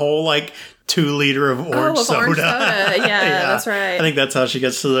drinks a whole, like, 2 liter of orange soda. Yeah, that's right. I think that's how she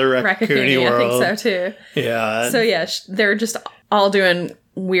gets to the Raccoon world. I think so, too. Yeah. So, yeah, they're just all doing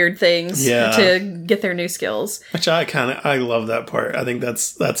weird things to get their new skills. Which I love that part. I think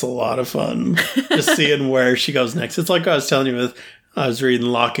that's a lot of fun. Just seeing where she goes next. It's like I was telling you I was reading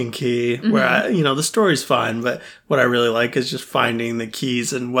Lock and Key, where the story's fine, but what I really like is just finding the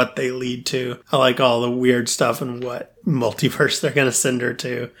keys and what they lead to. I like all the weird stuff and what multiverse they're going to send her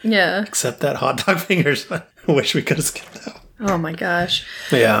to. Yeah. Except that hot dog fingers. I wish we could have skipped that. Oh my gosh.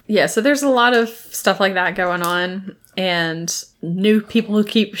 Yeah. Yeah, so there's a lot of stuff like that going on, and new people who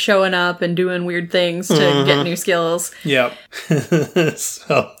keep showing up and doing weird things to get new skills. Yep.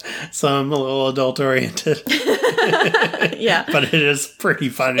 So I'm a little adult oriented. Yeah. But it is pretty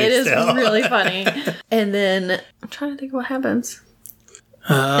funny. It is really funny. And then I'm trying to think what happens.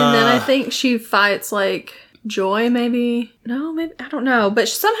 And then I think she fights like Joy, maybe. No, maybe I don't know. But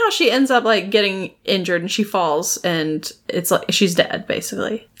somehow she ends up like getting injured and she falls and it's like she's dead,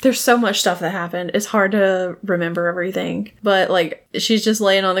 basically. There's so much stuff that happened. It's hard to remember everything. But like she's just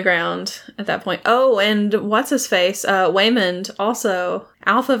laying on the ground at that point. Oh, and what's his face? Waymond also.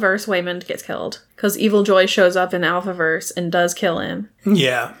 Alphaverse Waymond gets killed. Because Evil Joy shows up in Alphaverse and does kill him.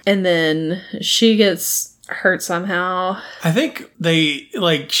 Yeah. And then she gets hurt somehow. I think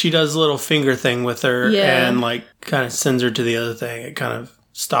she does a little finger thing with her and like kind of sends her to the other thing. It kind of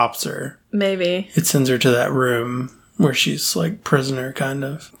stops her. Maybe. It sends her to that room where she's like prisoner kind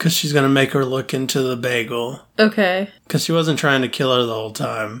of. Because she's going to make her look into the bagel. Okay. Because she wasn't trying to kill her the whole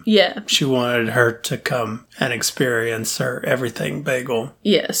time. Yeah. She wanted her to come and experience her everything bagel.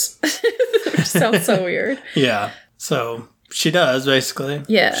 Yes. Sounds so weird. Yeah. So she does, basically.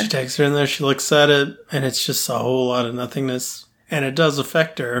 Yeah. She takes her in there, she looks at it, and it's just a whole lot of nothingness. And it does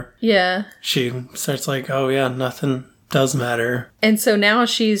affect her. Yeah. She starts like, oh yeah, nothing does matter. And so now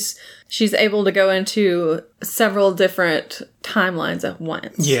she's able to go into several different timelines at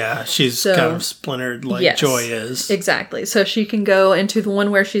once. Yeah, she's kind of splintered like Joy is. Exactly. So she can go into the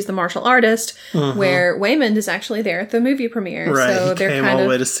one where she's the martial artist, where Waymond is actually there at the movie premiere. Right, so he came all the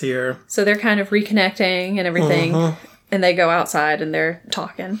way to see her. So they're kind of reconnecting and everything. And they go outside and they're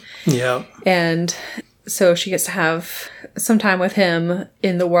talking. Yeah. And so she gets to have some time with him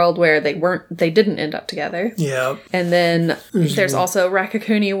in the world where they didn't end up together. Yeah. And then there's also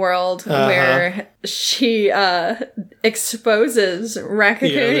Rakakuni world where she exposes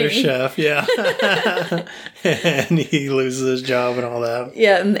Rakakuni. Yeah, their chef, yeah. And he loses his job and all that.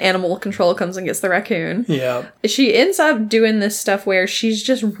 Yeah, and animal control comes and gets the raccoon. Yeah. She ends up doing this stuff where she's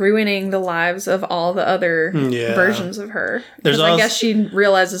just ruining the lives of all the other versions of her. Because I guess she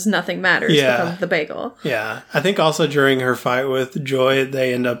realizes nothing matters because of the bagel. Yeah. I think also during her fight with Joy,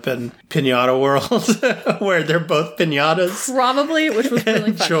 they end up in Pinata World, where they're both pinatas. Probably, which was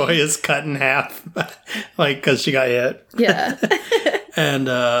really funny. Joy is cut in half, like, because she got hit. Yeah. And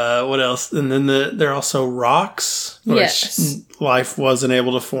what else? And then they're also rocks, which life wasn't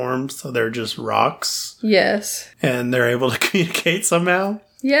able to form, so they're just rocks. Yes. And they're able to communicate somehow.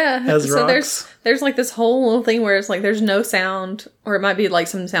 Yeah. As so rocks. there's like this whole little thing where it's like there's no sound, or it might be like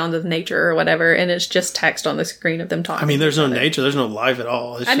some sound of nature or whatever, and it's just text on the screen of them talking. I mean, there's no nature, there's no life at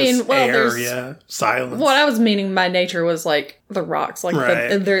all. It's just air, silence. What I was meaning by nature was like the rocks, like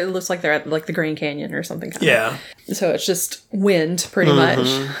it looks like they're at like the Grand Canyon or something. Yeah. So it's just wind, pretty much,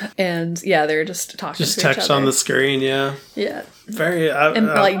 and they're just talking. Just to each text other. on the screen, yeah. Yeah. Very and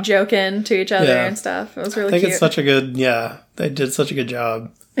like joking to each other and stuff. It was really cute. I think it's such a good, they did such a good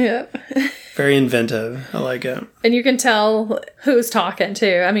job. Yeah. Very inventive. I like it. And you can tell who's talking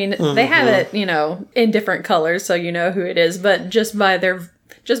too. I mean, they have it, in different colors, so you know who it is, but just by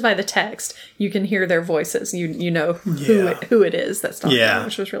the text, you can hear their voices. You know who it is that's talking,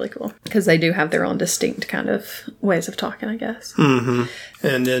 which was really cool. Because they do have their own distinct kind of ways of talking, I guess. Mm-hmm.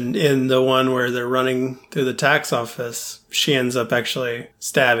 And then in the one where they're running through the tax office, she ends up actually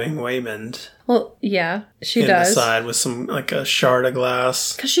stabbing Waymond. Well, yeah, she does. In the side with some, like, a shard of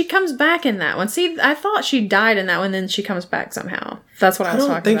glass. Because she comes back in that one. See, I thought she died in that one, then she comes back somehow. That's what I was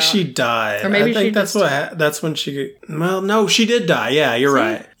talking about. I don't think she died. Or maybe I think that's when she... Well, no, she did die. Yeah, you're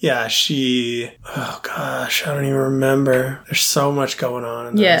right. Yeah, oh gosh, I don't even remember. There's so much going on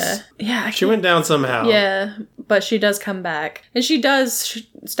in this. Yeah. She went down somehow. Yeah, but she does come back. And she does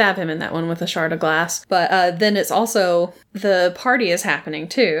stab him in that one with a shard of glass. But then it's also... The party is happening,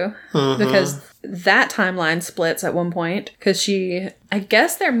 too. Mm-hmm. Because that timeline splits at one point. Because I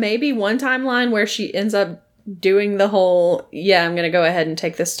guess there may be one timeline where she ends up doing the whole, I'm going to go ahead and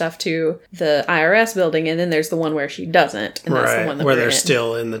take this stuff to the IRS building, and then there's the one where she doesn't. And that's the one that where they're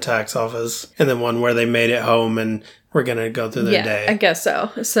still in the tax office. And then one where they made it home and we're going to go through their day. I guess so.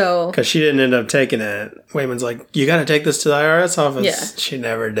 Because she didn't end up taking it. Waymond's like, you got to take this to the IRS office. Yeah. She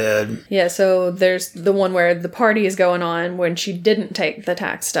never did. Yeah, so there's the one where the party is going on when she didn't take the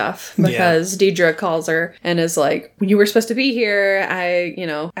tax stuff because Deidre calls her and is like, you were supposed to be here.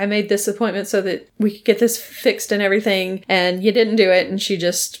 I made this appointment so that we could get this fixed and everything, and you didn't do it. And she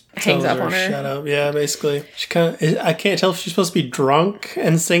just hangs up on her. Shut up. Yeah, basically. I can't tell if she's supposed to be drunk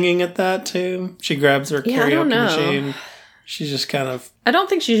and singing at that too. She grabs her karaoke machine. She's just kind of... I don't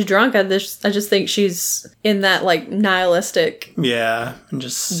think she's drunk. I just think she's in that, like, nihilistic... Yeah, and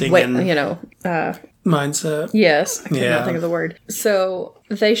just singing... mindset. Yes, I cannot think of the word. So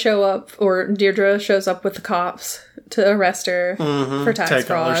they show up, or Deirdre shows up with the cops to arrest her for tax fraud. Take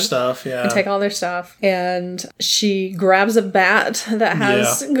all their stuff, and take all their stuff. And she grabs a bat that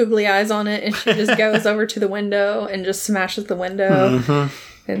has googly eyes on it, and she just goes over to the window and just smashes the window. Mm-hmm.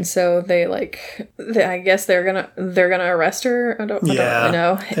 And so I guess they're gonna arrest her. I don't really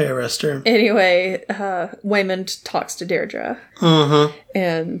know. They arrest her. Anyway, Waymond talks to Deirdre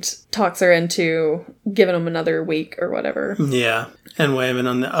and talks her into giving him another week or whatever. Yeah, and Waymond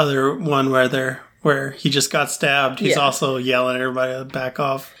on the other one where he just got stabbed, he's also yelling at everybody to back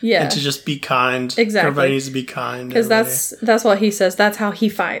off. Yeah, and to just be kind. Exactly, everybody needs to be kind. Because that's what he says. That's how he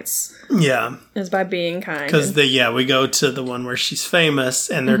fights. Yeah. Is by being kind. Because we go to the one where she's famous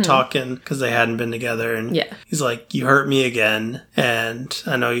and they're talking because they hadn't been together. And he's like, you hurt me again. And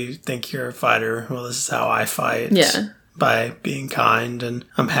I know you think you're a fighter. Well, this is how I fight. Yeah. By being kind and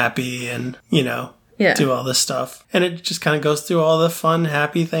I'm happy and, do all this stuff. And it just kind of goes through all the fun,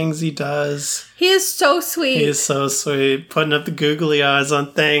 happy things he does. He is so sweet. He is so sweet. Putting up the googly eyes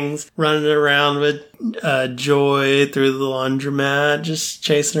on things, running around with Joy through the laundromat, just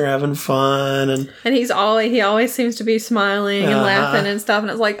chasing her, having fun. And he always seems to be smiling and laughing and stuff. And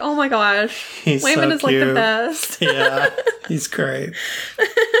it's like, oh my gosh. Waymond is like the best. Yeah, he's great.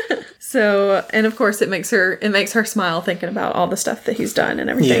 So, and of course it makes her smile thinking about all the stuff that he's done and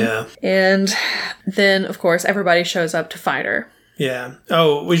everything. Yeah. And then, of course, everybody shows up to fight her. Yeah.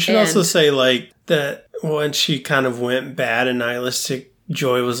 Oh, we should also say, like, that when she kind of went bad and nihilistic,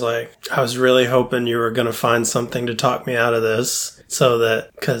 Joy was like, I was really hoping you were going to find something to talk me out of this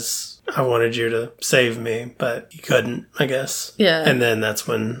because I wanted you to save me, but you couldn't, I guess. Yeah. And then that's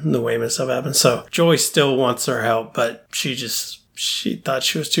when the Waymond stuff happened. So Joy still wants her help, but she thought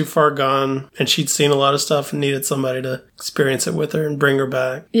she was too far gone and she'd seen a lot of stuff and needed somebody to experience it with her and bring her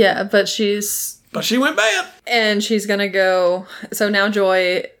back. Yeah, but she went bad. And she's gonna go. So now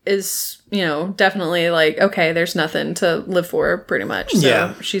Joy is, definitely like, okay, there's nothing to live for, pretty much.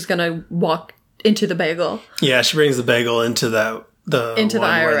 So she's gonna walk into the bagel. Yeah, she brings the bagel into the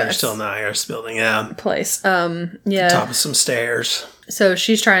IRS. Where they're still in the IRS building, place. Top of some stairs. So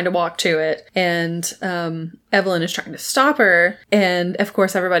she's trying to walk to it, and Evelyn is trying to stop her, and of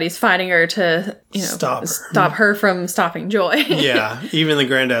course everybody's fighting her to, stop her from stopping Joy. Yeah, even the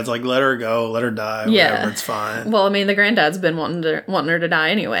granddad's like, let her go, let her die, whatever, it's fine. Well, I mean, the granddad's been wanting her to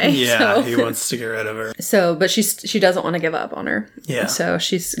die anyway. Yeah, he wants to get rid of her. So, but she doesn't want to give up on her. Yeah. So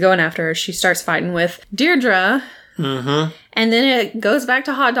she's going after her. She starts fighting with Deirdre. Mm-hmm. And then it goes back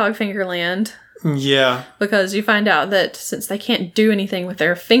to Hot Dog Fingerland. Yeah. Because you find out that since they can't do anything with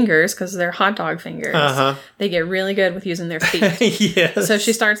their fingers because they're hot dog fingers, they get really good with using their feet. Yes. So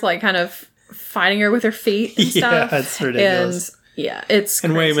she starts like kind of fighting her with her feet and stuff. Yeah, it's ridiculous. And it's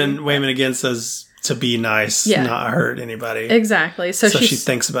and crazy. Waymond again says to be nice, not hurt anybody. Exactly. So she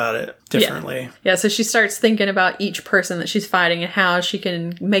thinks about it differently. Yeah, so she starts thinking about each person that she's fighting and how she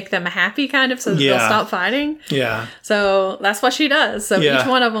can make them happy, kind of, so that they'll stop fighting. Yeah. So that's what she does. So each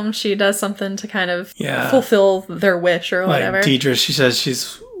one of them, she does something to kind of fulfill their wish or whatever. Like Deidre, she says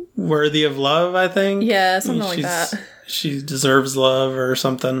she's worthy of love, I think. Yeah, something like that. She deserves love or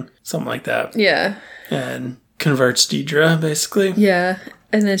something like that. Yeah. And converts Deidre, basically. Yeah.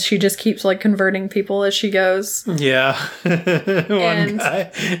 And then she just keeps like converting people as she goes. Yeah. One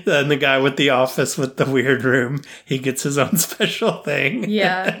guy. Then the guy with the office with the weird room, he gets his own special thing.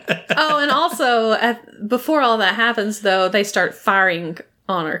 Yeah. Oh, and also before all that happens, though, they start firing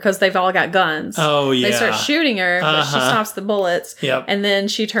on her because they've all got guns. Oh, yeah. They start shooting her, but she stops the bullets. Yep. And then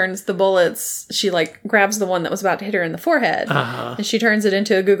she turns the bullets, she like grabs the one that was about to hit her in the forehead. And she turns it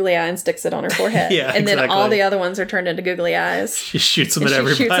into a googly eye and sticks it on her forehead. Yeah, and then all the other ones are turned into googly eyes. She shoots them at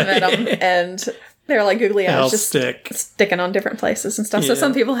everybody. She shoots them at them, and they're like googly eyes, just sticking on different places and stuff. Yeah. So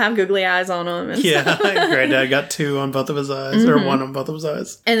some people have googly eyes on them. And Granddad got 2 on both of his eyes, or 1 on both of his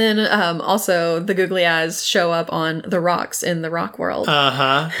eyes. And then also the googly eyes show up on the rocks in the rock world.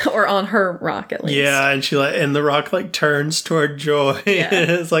 Or on her rock, at least. Yeah, and and the rock like turns toward Joy. Yeah.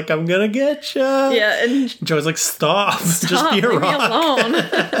 And it's like, I'm gonna get you. Yeah, and Joy's like, stop. Just be a rock. Me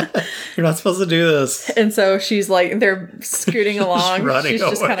alone. You're not supposed to do this. And so she's like, they're scooting along. She's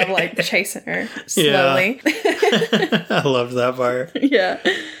just kind of like chasing her slowly. Yeah. I loved that part. Yeah.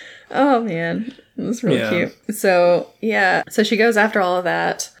 Oh man, it was really cute. So so she goes after all of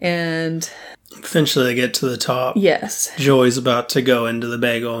that, and eventually they get to the top. Yes. Joy's about to go into the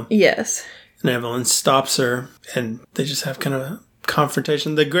bagel. Yes. And Evelyn stops her, and they just have kind of a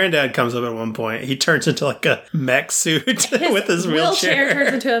confrontation. The granddad comes up at one point. He turns into like a mech suit with his wheelchair.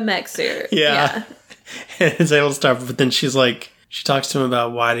 Turns into a mech suit. Yeah. And is able to stop her, but then she's like, she talks to him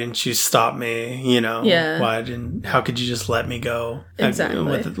about, why didn't you stop me? You know, how could you just let me go? Exactly.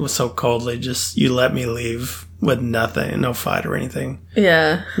 With so coldly, just, you let me leave with nothing, no fight or anything.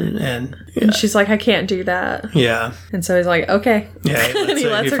 Yeah. And she's like, I can't do that. Yeah. And so he's like, okay. Yeah, he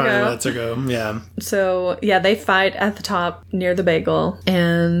lets he her finally go. lets her go. Yeah. So, they fight at the top near the bagel,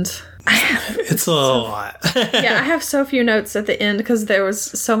 and it's a lot. I have so few notes at the end because there was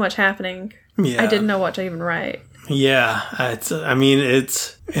so much happening. Yeah. I didn't know what to even write. Yeah, it's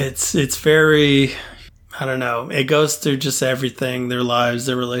very, I don't know. It goes through just everything, their lives,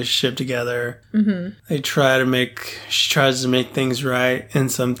 their relationship together. Mm-hmm. She tries to make things right in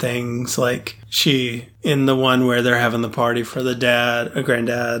some things, like in the one where they're having the party for the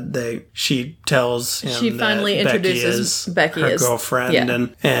granddad, she tells him she finally introduces Becky as her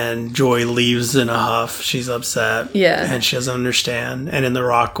girlfriend, and Joy leaves in a huff. She's upset. Yeah. And she doesn't understand. And in the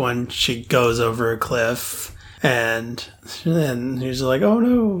rock one, she goes over a cliff. And he's like, oh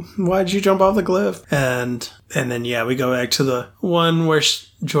no, why'd you jump off the cliff? And then, we go back to the one where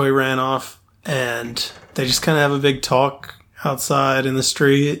Joy ran off, and they just kind of have a big talk outside in the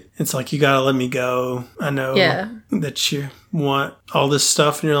street. It's like, you gotta let me go. I know that you want all this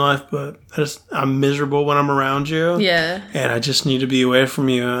stuff in your life, but I'm miserable when I'm around you. Yeah. And I just need to be away from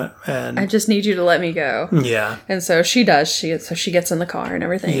you. And I just need you to let me go. Yeah. And so she does. She gets in the car and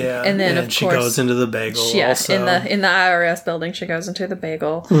everything. Yeah. And then she goes into the bagel. Also. in the IRS building, she goes into the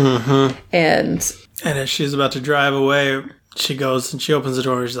bagel. Mm-hmm. And as she's about to drive away, she goes and she opens the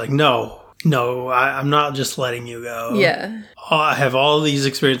door and she's like, No, I'm not just letting you go. Yeah. I have all these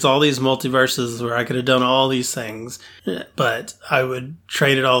experiences, all these multiverses where I could have done all these things, but I would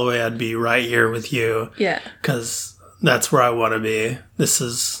trade it all away. I'd be right here with you. Yeah. Because that's where I want to be. This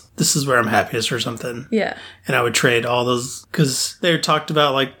is where I'm happiest or something. Yeah. And I would trade all those, because they talked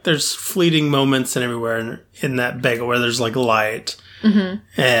about, like, there's fleeting moments and everywhere in that bagel where there's, like, light. Mm-hmm.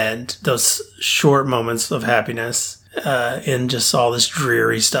 And those short moments of happiness in just all this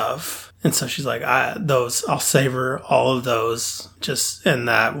dreary stuff. And so she's like, I'll savor all of those, and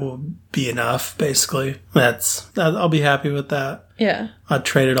that will be enough, basically. I'll be happy with that. Yeah. I'd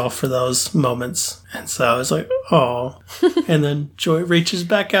trade it all for those moments. And so I was like, oh. And then Joy reaches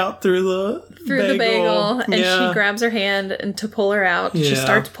back out through the bagel, and she grabs her hand and to pull her out. Yeah. She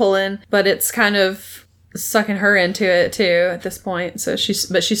starts pulling, but it's kind of sucking her into it too at this point. So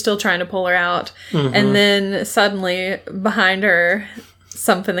she's still trying to pull her out. Mm-hmm. And then suddenly behind her,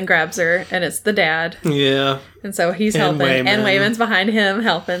 something that grabs her, and it's the dad. Yeah. And so he's helping. And Wayman's behind him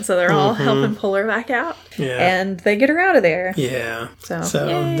helping. So they're all helping pull her back out. Yeah. And they get her out of there. Yeah. So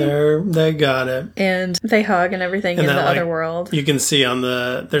they got it. And they hug and everything in the other world. You can see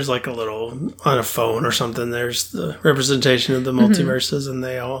there's like a little, on a phone or something, there's the representation of the multiverses, and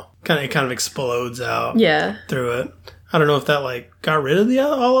they all kind of explodes out through it. I don't know if that got rid of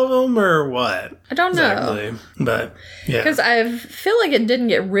all of them or what. I don't know. But yeah. Because I feel like it didn't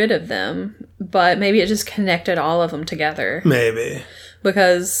get rid of them, but maybe it just connected all of them together. Maybe.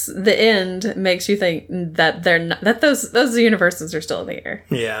 Because the end makes you think that they're not, that those universes are still there.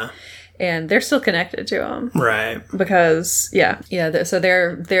 Yeah. and they're still connected to him. Right. Because, so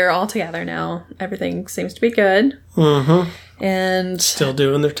they're all together now. Everything seems to be good. Mm-hmm. And still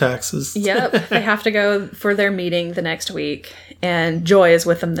doing their taxes. Yep. They have to go for their meeting the next week. And Joy is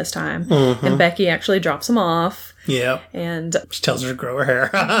with them this time. Mm-hmm. And Becky actually drops them off. Yep. And she tells her to grow her hair.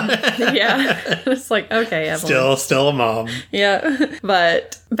 Yeah. It's like, okay, Evelyn. Still a mom. Yeah.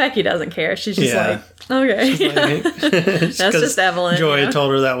 But Becky doesn't care. She's just like, okay. She's like, that's just Evelyn. Joy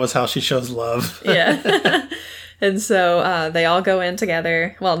told her that was how she shows love. Yeah. And so they all go in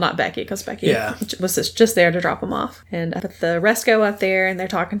together. Well, not Becky, because Becky was just there to drop them off. And but the rest go up there, and they're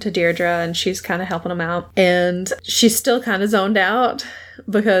talking to Deirdre, and she's kind of helping them out. And she's still kind of zoned out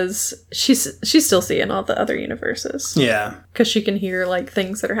because she's still seeing all the other universes. Yeah. Because she can hear, like,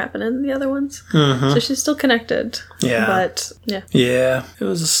 things that are happening in the other ones. Mm-hmm. So she's still connected. Yeah. But, yeah. Yeah. It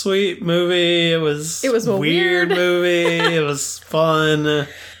was a sweet movie. It was a weird movie. It was fun.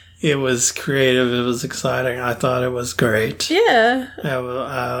 It was creative. It was exciting. I thought it was great. Yeah.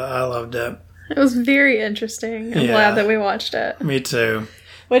 I loved it. It was very interesting. I'm glad that we watched it. Me too.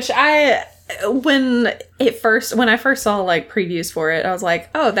 Which when I first saw like previews for it, I was like,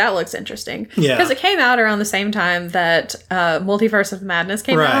 oh, that looks interesting. Yeah. Because it came out around the same time that Multiverse of Madness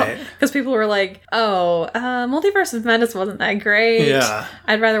came out. Because people were like, oh, Multiverse of Madness wasn't that great. Yeah.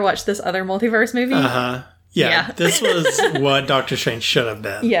 I'd rather watch this other multiverse movie. Uh-huh. Yeah, this was what Doctor Strange should have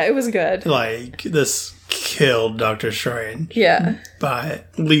been. Yeah, it was good. Like, this killed Doctor Strange. Yeah. By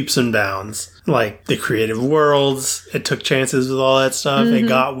leaps and bounds. Like, the creative worlds, it took chances with all that stuff. Mm-hmm. It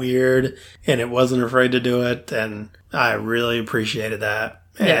got weird, and it wasn't afraid to do it, and I really appreciated that.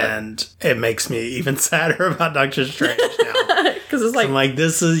 Yeah. And it makes me even sadder about Doctor Strange now. Because it's like, I'm like,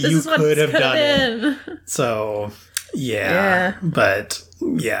 you could have done it. So, yeah. But...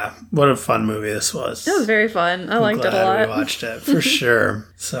 yeah, what a fun movie this was. It was very fun. I liked it a lot. We watched it for sure.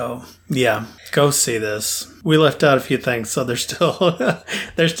 So yeah, go see this. We left out a few things, so there's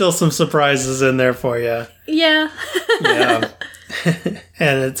still some surprises in there for you. Yeah. Yeah,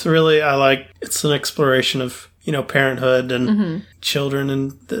 and it's really it's an exploration of parenthood and children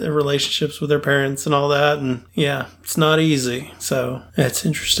and the relationships with their parents and all that, and yeah, it's not easy. So it's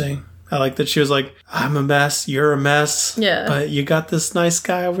interesting. I like that she was like, I'm a mess, you're a mess. Yeah. But you got this nice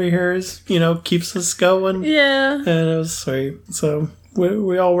guy over here who, keeps us going. Yeah. And it was sweet. So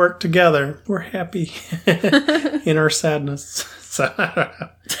we all work together. We're happy in our sadness. So,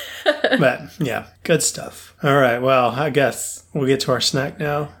 but yeah, good stuff. All right. Well, I guess we'll get to our snack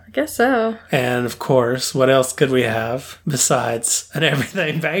now. I guess so. And of course, what else could we have besides an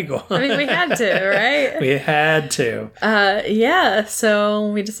everything bagel? I mean, we had to, right? We had to. Yeah.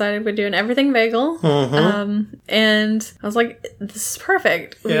 So we decided we'd do an everything bagel. Mm-hmm. And I was like, this is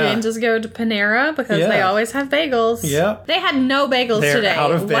perfect. We can just go to Panera because they always have bagels. Yep. They had no bagels today. They're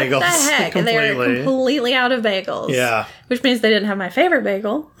out of bagels. What the heck? They're completely out of bagels. Yeah. Which means they didn't have my favorite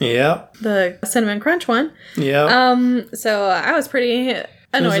bagel. Yep. The cinnamon crunch one. Yeah. So I was pretty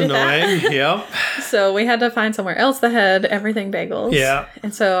annoyed at that. Yep. So we had to find somewhere else that had everything bagels. Yeah.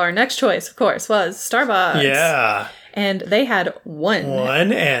 And so our next choice, of course, was Starbucks. Yeah. And they had one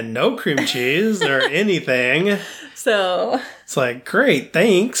and no cream cheese or anything. So it's like, great,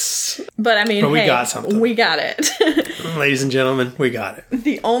 thanks. But I mean, we got something. We got it. Ladies and gentlemen, we got it.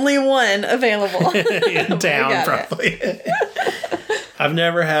 The only one available in town, probably. I've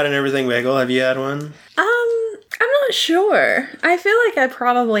never had an everything bagel. Have you had one? I'm not sure. I feel like I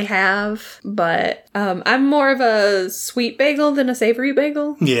probably have, but I'm more of a sweet bagel than a savory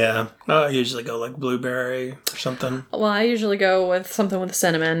bagel. Yeah. I usually go like blueberry or something. Well, I usually go with something with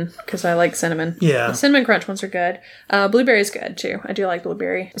cinnamon because I like cinnamon. Yeah. The cinnamon crunch ones are good. Blueberry's good too. I do like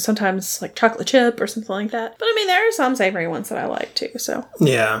blueberry. Sometimes like chocolate chip or something like that. But I mean, there are some savory ones that I like too, so.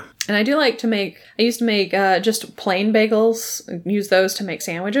 Yeah. And I do like to make, I used to make just plain bagels, use those to make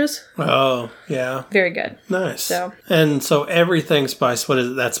sandwiches. Oh, yeah. Very good. Nice. So everything spice, what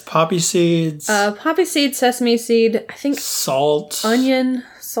is it? That's poppy seeds? Poppy seed, sesame seed, I think. Salt. Onion,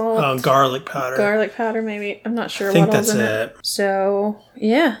 salt. Garlic powder. Garlic powder, maybe. I'm not sure what else in it. I think that's it. So,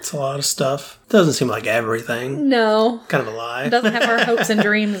 yeah. It's a lot of stuff. Doesn't seem like everything. No. Kind of a lie. It doesn't have our hopes and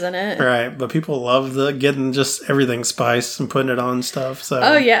dreams in it. Right, but people love getting just everything spiced and putting it on stuff. So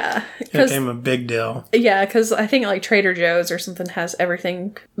oh, yeah. It became a big deal. Yeah, because I think like Trader Joe's or something has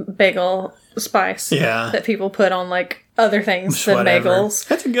everything bagel spice. Yeah. That people put on like other things than bagels.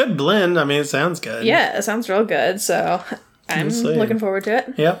 That's a good blend. I mean, it sounds good. Yeah, it sounds real good. So I'm looking forward to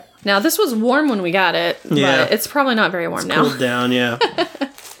it. Yep. Now, this was warm when we got it, but it's probably not very warm now. Cooled down, yeah.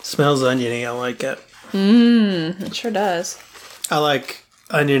 Smells oniony. I like it. It sure does. I like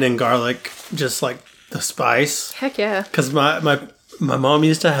onion and garlic, just like the spice. Heck yeah. Because my My mom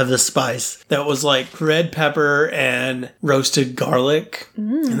used to have this spice that was like red pepper and roasted garlic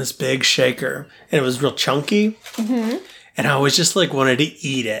in this big shaker. And it was real chunky. Mm-hmm. And I always just like wanted to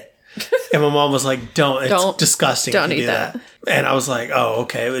eat it. And my mom was like, it's disgusting. Don't eat that. And I was like, oh,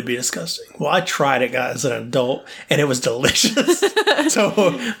 okay, it would be disgusting. Well, I tried it, guys, as an adult, and it was delicious.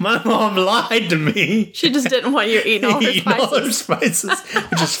 So my mom lied to me. She just didn't want you eating all her spices,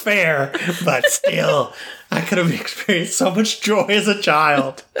 which is fair, but still, I could have experienced so much joy as a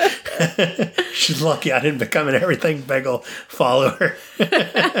child. She's lucky I didn't become an everything bagel follower.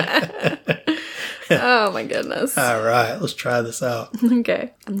 Oh my goodness. All right, let's try this out.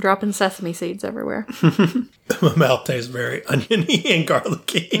 Okay. I'm dropping sesame seeds everywhere. My mouth tastes very oniony and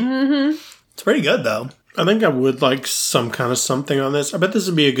garlicky. Mm-hmm. It's pretty good, though. I think I would like some kind of something on this. I bet this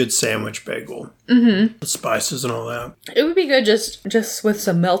would be a good sandwich bagel. Mm-hmm. With spices and all that. It would be good just with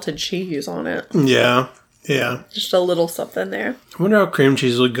some melted cheese on it. Yeah. Yeah. Just a little something there. I wonder how cream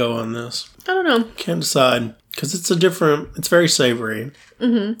cheese would go on this. I don't know. Can't decide. Because it's very savory.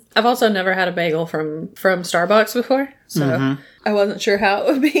 Mm-hmm. I've also never had a bagel from Starbucks before. So I wasn't sure how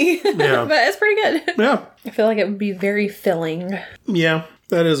it would be. Yeah. But it's pretty good. Yeah. I feel like it would be very filling. Yeah.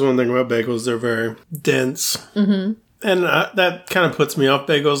 That is one thing about bagels. They're very dense. Mm-hmm. And that kind of puts me off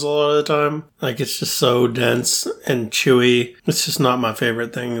bagels a lot of the time. Like, it's just so dense and chewy. It's just not my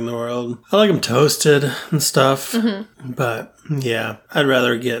favorite thing in the world. I like them toasted and stuff. Mm-hmm. But, yeah, I'd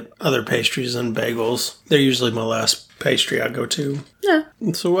rather get other pastries than bagels. They're usually my last pastry I go to. Yeah.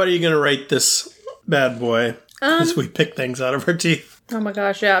 So what are you going to rate this bad boy as we pick things out of our teeth? Oh my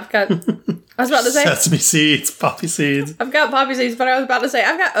gosh, yeah, I was about to say sesame seeds, poppy seeds. I've got poppy seeds, but I was about to say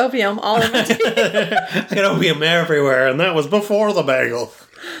I've got opium all in my teeth. I got opium everywhere, and that was before the bagel.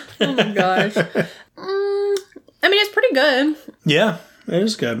 Oh my gosh. I mean, it's pretty good. Yeah, it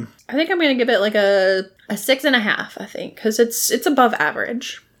is good. I think I'm going to give it like a 6.5, I think, because it's above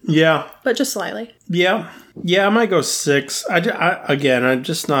average. Yeah. But just slightly. Yeah. Yeah, I might go 6. I'm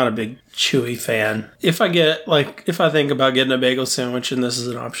just not a big chewy fan. If I think about getting a bagel sandwich and this is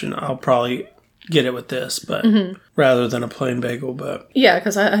an option, I'll probably get it with this, but rather than a plain bagel. But yeah,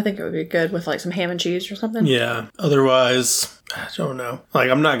 because I think it would be good with like some ham and cheese or something. Yeah. Otherwise, I don't know. Like,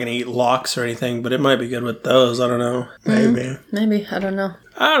 I'm not going to eat lox or anything, but it might be good with those. I don't know. Maybe. Maybe. I don't know.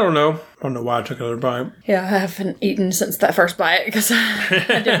 I don't know why I took another bite. Yeah, I haven't eaten since that first bite because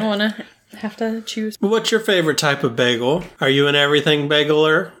I didn't want to have to choose. What's your favorite type of bagel? Are you an everything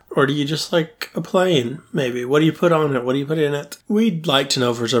bageler? Or do you just like a plain, maybe? What do you put on it? What do you put in it? We'd like to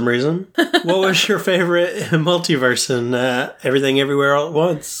know for some reason. What was your favorite multiverse in Everything Everywhere All at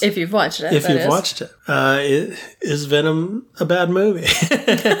Once? If you've watched it. Watched it. Is Venom a bad movie?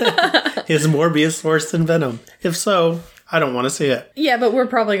 Is Morbius worse than Venom? If so, I don't want to see it. Yeah, but we're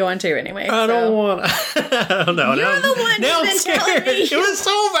probably going to anyway. I don't want to. I don't know. You're the one who's been telling me. It was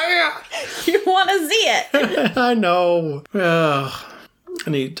so bad. You want to see it. I know. I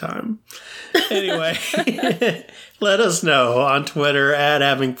need time. Anyway, let us know on Twitter at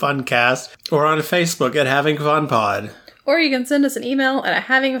HavingFunCast or on Facebook at HavingFunPod. Or you can send us an email at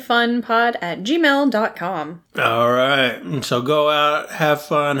havingfunpod@gmail.com. All right. So go out, have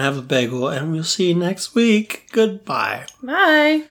fun, have a bagel, and we'll see you next week. Goodbye. Bye.